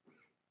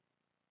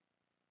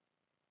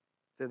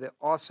to the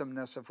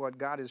awesomeness of what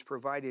God has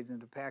provided in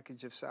the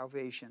package of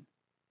salvation.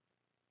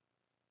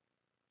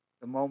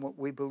 The moment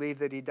we believe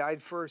that he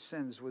died for our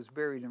sins, was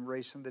buried, and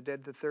raised from the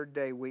dead the third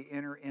day, we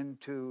enter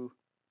into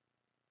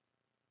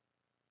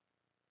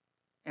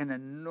an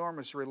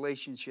enormous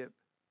relationship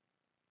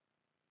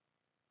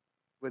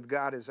with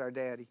God as our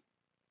daddy.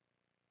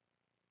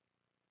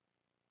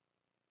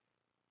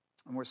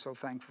 And we're so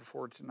thankful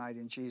for it tonight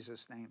in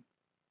Jesus' name.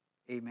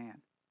 Amen.